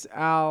Tarico. It's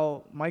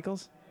Al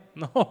Michaels.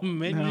 No,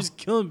 man, No. you're just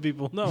killing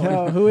people. No.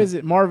 No, who is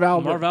it? Marv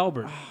Albert. Marv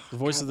Albert, the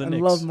voice of the I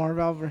Knicks. love Marv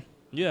Albert.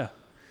 Yeah.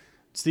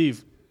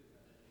 Steve,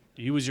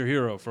 he was your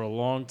hero for a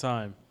long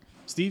time.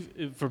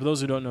 Steve, for those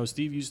who don't know,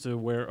 Steve used to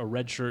wear a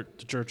red shirt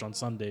to church on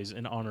Sundays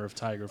in honor of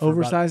Tiger. For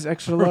Oversized,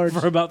 extra large.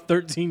 For about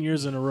 13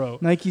 years in a row.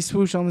 Nike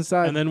swoosh on the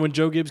side. And then when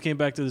Joe Gibbs came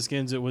back to the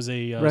Skins, it was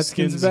a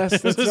Redskins Skins vest,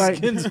 it was that's a right.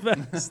 Skins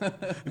vest.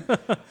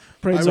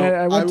 Praise will- man,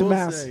 I went to will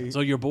mass. say- So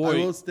your I boy,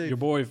 will stay-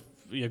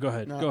 yeah, go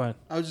ahead. No, Go ahead.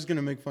 I was just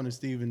gonna make fun of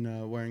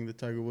Steven wearing the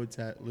Tiger Woods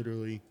hat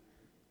literally,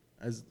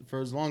 for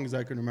as long as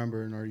I can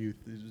remember in our youth.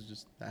 It was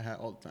just that hat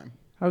all the time.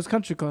 I was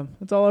country club.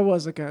 That's all I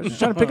was. Like, I was just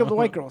trying to pick up the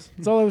white girls.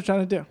 That's all I was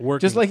trying to do.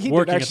 Working, just like he did,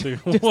 working actually.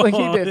 at the- Just like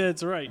he did.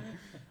 That's right.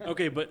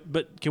 Okay,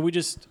 but can we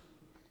just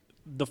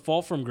the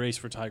fall from grace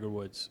for Tiger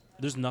Woods?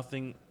 There's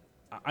nothing.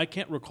 I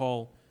can't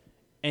recall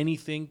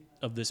anything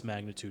of this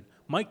magnitude.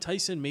 Mike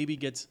Tyson maybe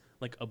gets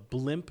like a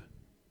blimp,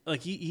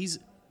 like he's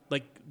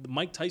like the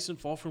Mike Tyson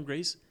fall from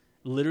grace.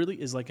 Literally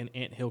is like an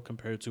anthill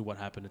compared to what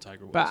happened to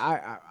Tiger Woods. But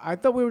I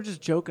thought we were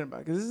just joking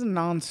about it because this is a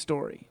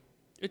non-story.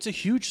 It's a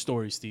huge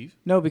story, Steve.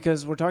 No,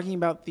 because we're talking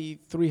about the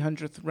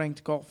 300th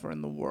ranked golfer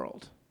in the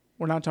world.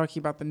 We're not talking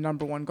about the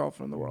number one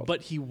golfer in the world.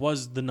 But he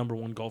was the number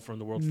one golfer in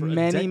the world for a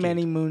many, decade.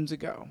 many moons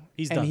ago.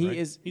 He's and done, he right?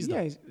 is. He's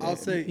yeah, done. I'll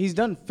say- he's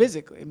done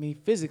physically. I mean, he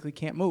physically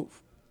can't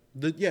move.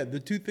 The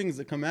two things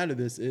that come out of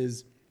this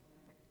is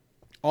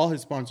all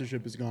his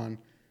sponsorship is gone.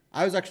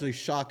 I was actually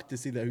shocked to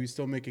see that he was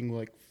still making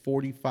like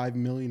 $45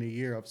 million a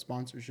year of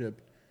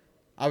sponsorship.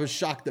 I was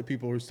shocked that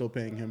people were still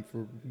paying him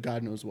for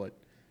God knows what.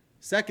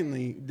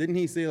 Secondly, didn't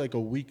he say like a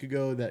week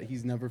ago that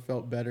he's never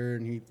felt better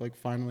and he like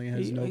finally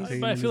has no But I pain?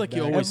 feel in his like he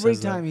back? always Every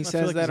says that. time he I feel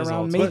says like he that says all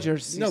around the time. major No,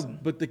 season.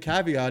 but the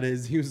caveat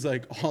is he was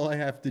like, all I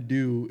have to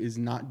do is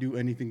not do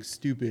anything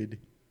stupid.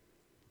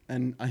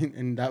 And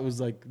that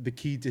was like the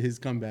key to his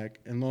comeback.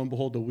 And lo and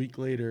behold, a week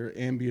later,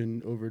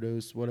 Ambien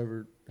overdose,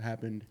 whatever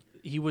happened.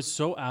 He was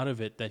so out of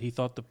it that he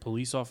thought the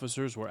police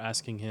officers were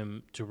asking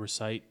him to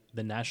recite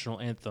the national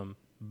anthem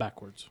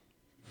backwards.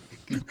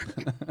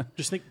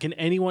 Just think, can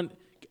anyone,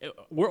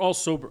 we're all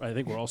sober, I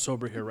think we're all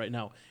sober here right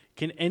now.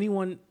 Can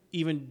anyone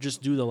even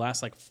just do the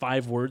last like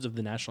 5 words of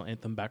the national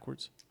anthem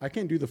backwards? I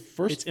can't do the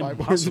first It's 5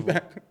 words impossible.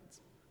 backwards.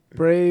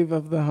 Brave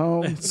of the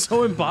home. It's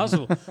so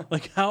impossible.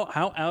 Like how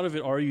out of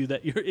it are you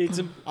that you're,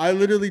 I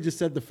literally just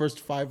said the first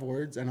 5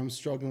 words, and I'm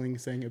struggling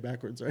saying it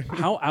backwards right now.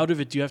 how out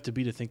of it do you have to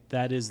be to think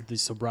that is the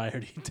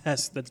sobriety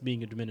test that's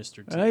being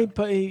administered to He,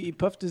 you? he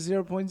puffed to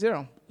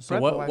 0.0. So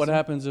what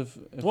happens if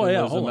Well, it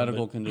yeah, was a hold on,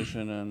 medical but-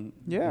 condition and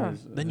Yeah.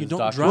 Then you his don't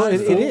doctor- drive. Well,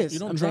 it Fool. is. You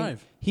don't I'm saying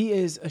drive. He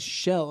is a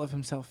shell of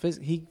himself.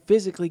 He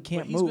physically But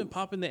can't he's move. been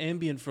popping the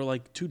Ambien for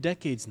like 2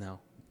 decades now.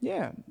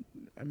 Yeah,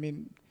 I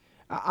mean,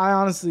 I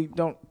honestly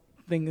don't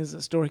think this is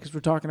a story because we're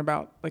talking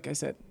about, like I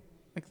said,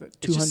 like the It's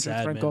just 200th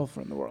sad, ranked man.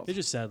 golfer in the world. It's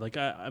just sad. Like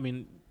I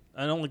mean,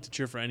 I don't like to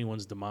cheer for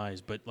anyone's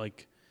demise, but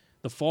like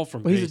the fall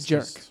from Well, he's a grace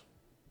jerk. just-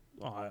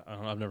 Oh,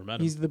 I've never met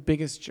him. He's the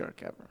biggest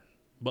jerk ever.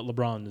 But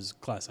LeBron is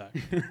class act.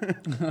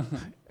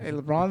 Hey,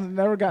 LeBron's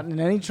never gotten in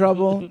any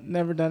trouble,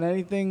 never done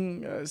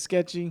anything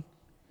sketchy.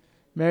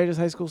 Married his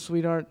high school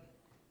sweetheart.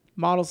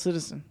 Model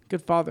citizen.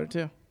 Good father,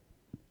 too.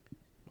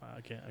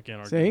 I can't argue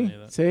with See? any of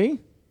that. See?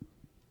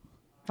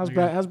 How's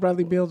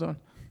Bradley Beal doing?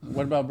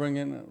 What about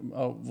bringing?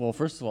 Oh, well,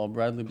 first of all,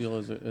 Bradley Beal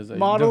is a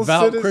Model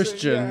devout citizen,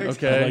 Christian. yeah, I'd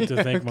Okay, like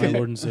to thank my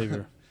Lord and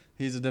Savior.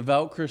 he's a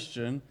devout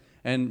Christian,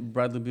 and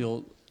Bradley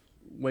Beal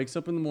wakes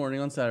up in the morning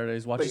on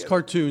Saturdays, watches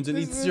cartoons, and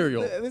eats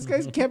cereal. This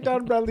guy's camped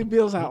out in Bradley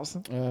Beal's house.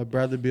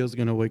 Bradley Beal's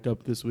gonna wake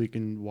up this week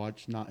and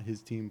watch not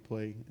his team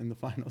play in the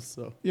finals.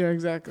 So Yeah,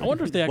 exactly. I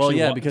wonder if they actually Well,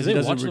 yeah, wa- because do he they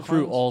doesn't watch the recruit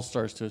finals? all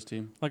stars to his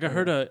team. Like I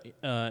heard a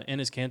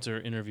Enes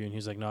Kanter interview, and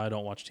he's like, "No, I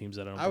don't watch teams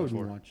that I don't I play wouldn't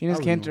for." watch. Enes I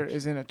wouldn't Kanter watch.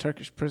 is in a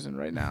Turkish prison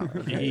right now.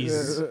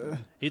 He's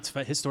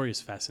his story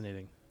is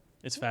fascinating.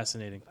 It's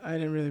fascinating. I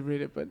didn't really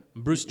read it, but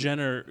Bruce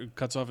Jenner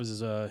cuts off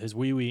his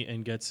wee wee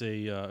and gets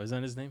a is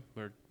that his name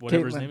or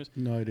whatever his Caitlyn. name is?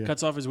 No idea.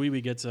 Cuts off his wee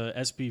wee, gets a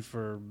SP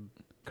for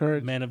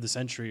courage. man of the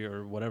century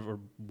or whatever,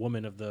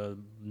 woman of the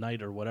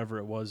night or whatever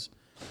it was.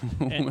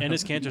 And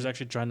Enes Kanter's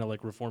actually trying to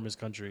like reform his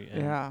country,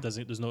 and Yeah.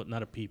 there's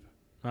not a peep.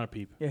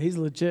 Yeah, he's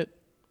legit.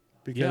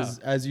 Because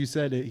as you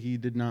said it, he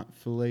did not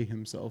fillet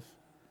himself.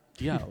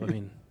 Yeah, I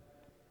mean,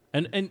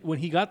 and when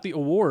he got the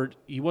award,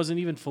 he wasn't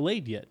even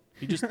filleted yet.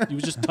 He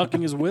was just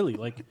tucking his willy.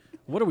 Like,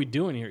 what are we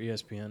doing here,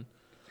 ESPN?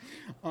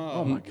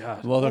 Oh my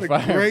god! Well, they're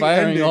What a great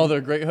firing ending. all their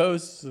great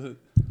hosts.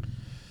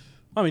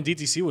 I mean,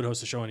 DTC would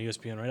host a show on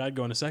ESPN, right? I'd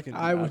go in a second.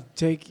 I would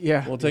take,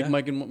 yeah. We'll take Yeah.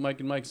 Mike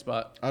and Mike's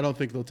spot. I don't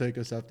think they'll take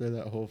us after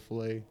that whole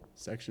fillet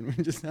section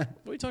we just had.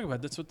 What are you talking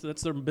about?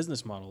 That's their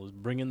business model, is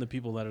bring in the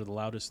people that are the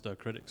loudest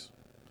critics.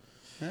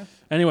 Yeah.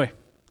 Anyway,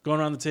 going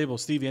around the table,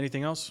 Stevie,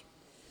 anything else?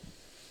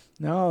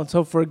 No, let's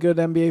hope for a good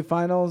NBA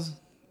Finals.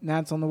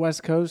 Nats on the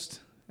West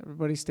Coast.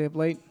 Everybody stay up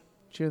late.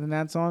 Cheer the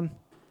Nats on.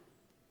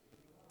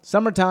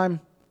 Summertime.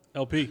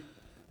 LP.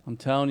 I'm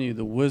telling you,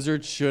 the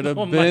Wizards should have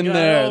Oh my been God,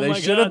 there. oh They my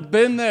should God. have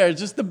been there.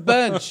 Just the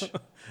bench.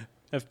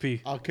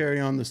 FP. I'll carry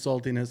on the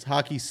saltiness.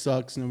 Hockey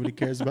sucks. Nobody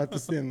cares about the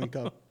Stanley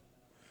Cup.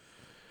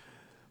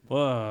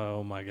 Whoa,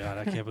 oh my God!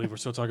 I can't believe we're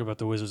still talking about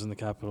the Wizards and the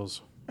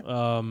Capitals.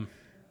 Well,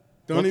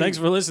 Don't thanks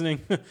for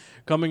listening.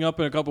 Coming up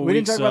in a couple We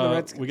didn't weeks, talk about the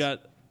Redskins.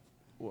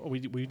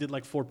 we did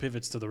like 4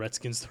 pivots to the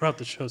Redskins throughout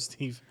the show,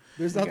 Steve.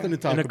 There's nothing to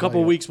talk In about. a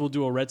couple yet. weeks, we'll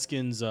do a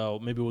Redskins.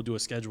 Maybe we'll do a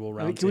schedule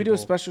round. Can we do a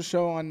special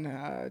show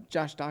on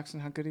Josh Doxson,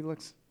 how good he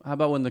looks? How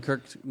about when the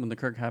Kirk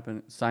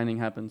signing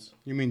happens?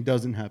 You mean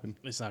doesn't happen?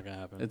 It's not gonna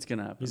happen. It's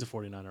gonna happen. He's a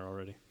 49er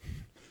already.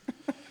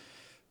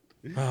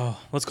 Oh,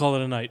 let's call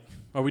it a night.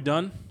 Are we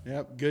done?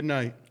 Yep. Good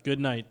night. Good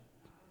night.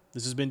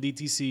 This has been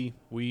DTC.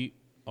 We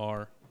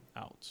are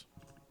out.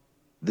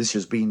 This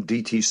has been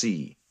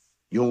DTC,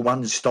 your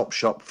one-stop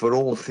shop for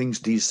all things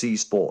DC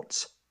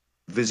sports.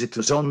 Visit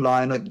us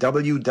online at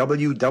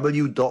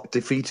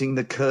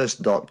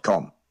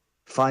www.defeatingthecurse.com.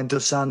 Find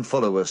us and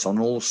follow us on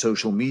all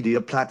social media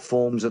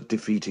platforms at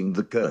Defeating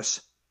the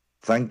Curse.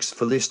 Thanks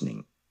for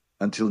listening.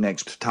 Until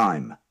next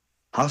time,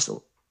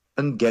 hustle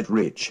and get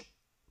rich.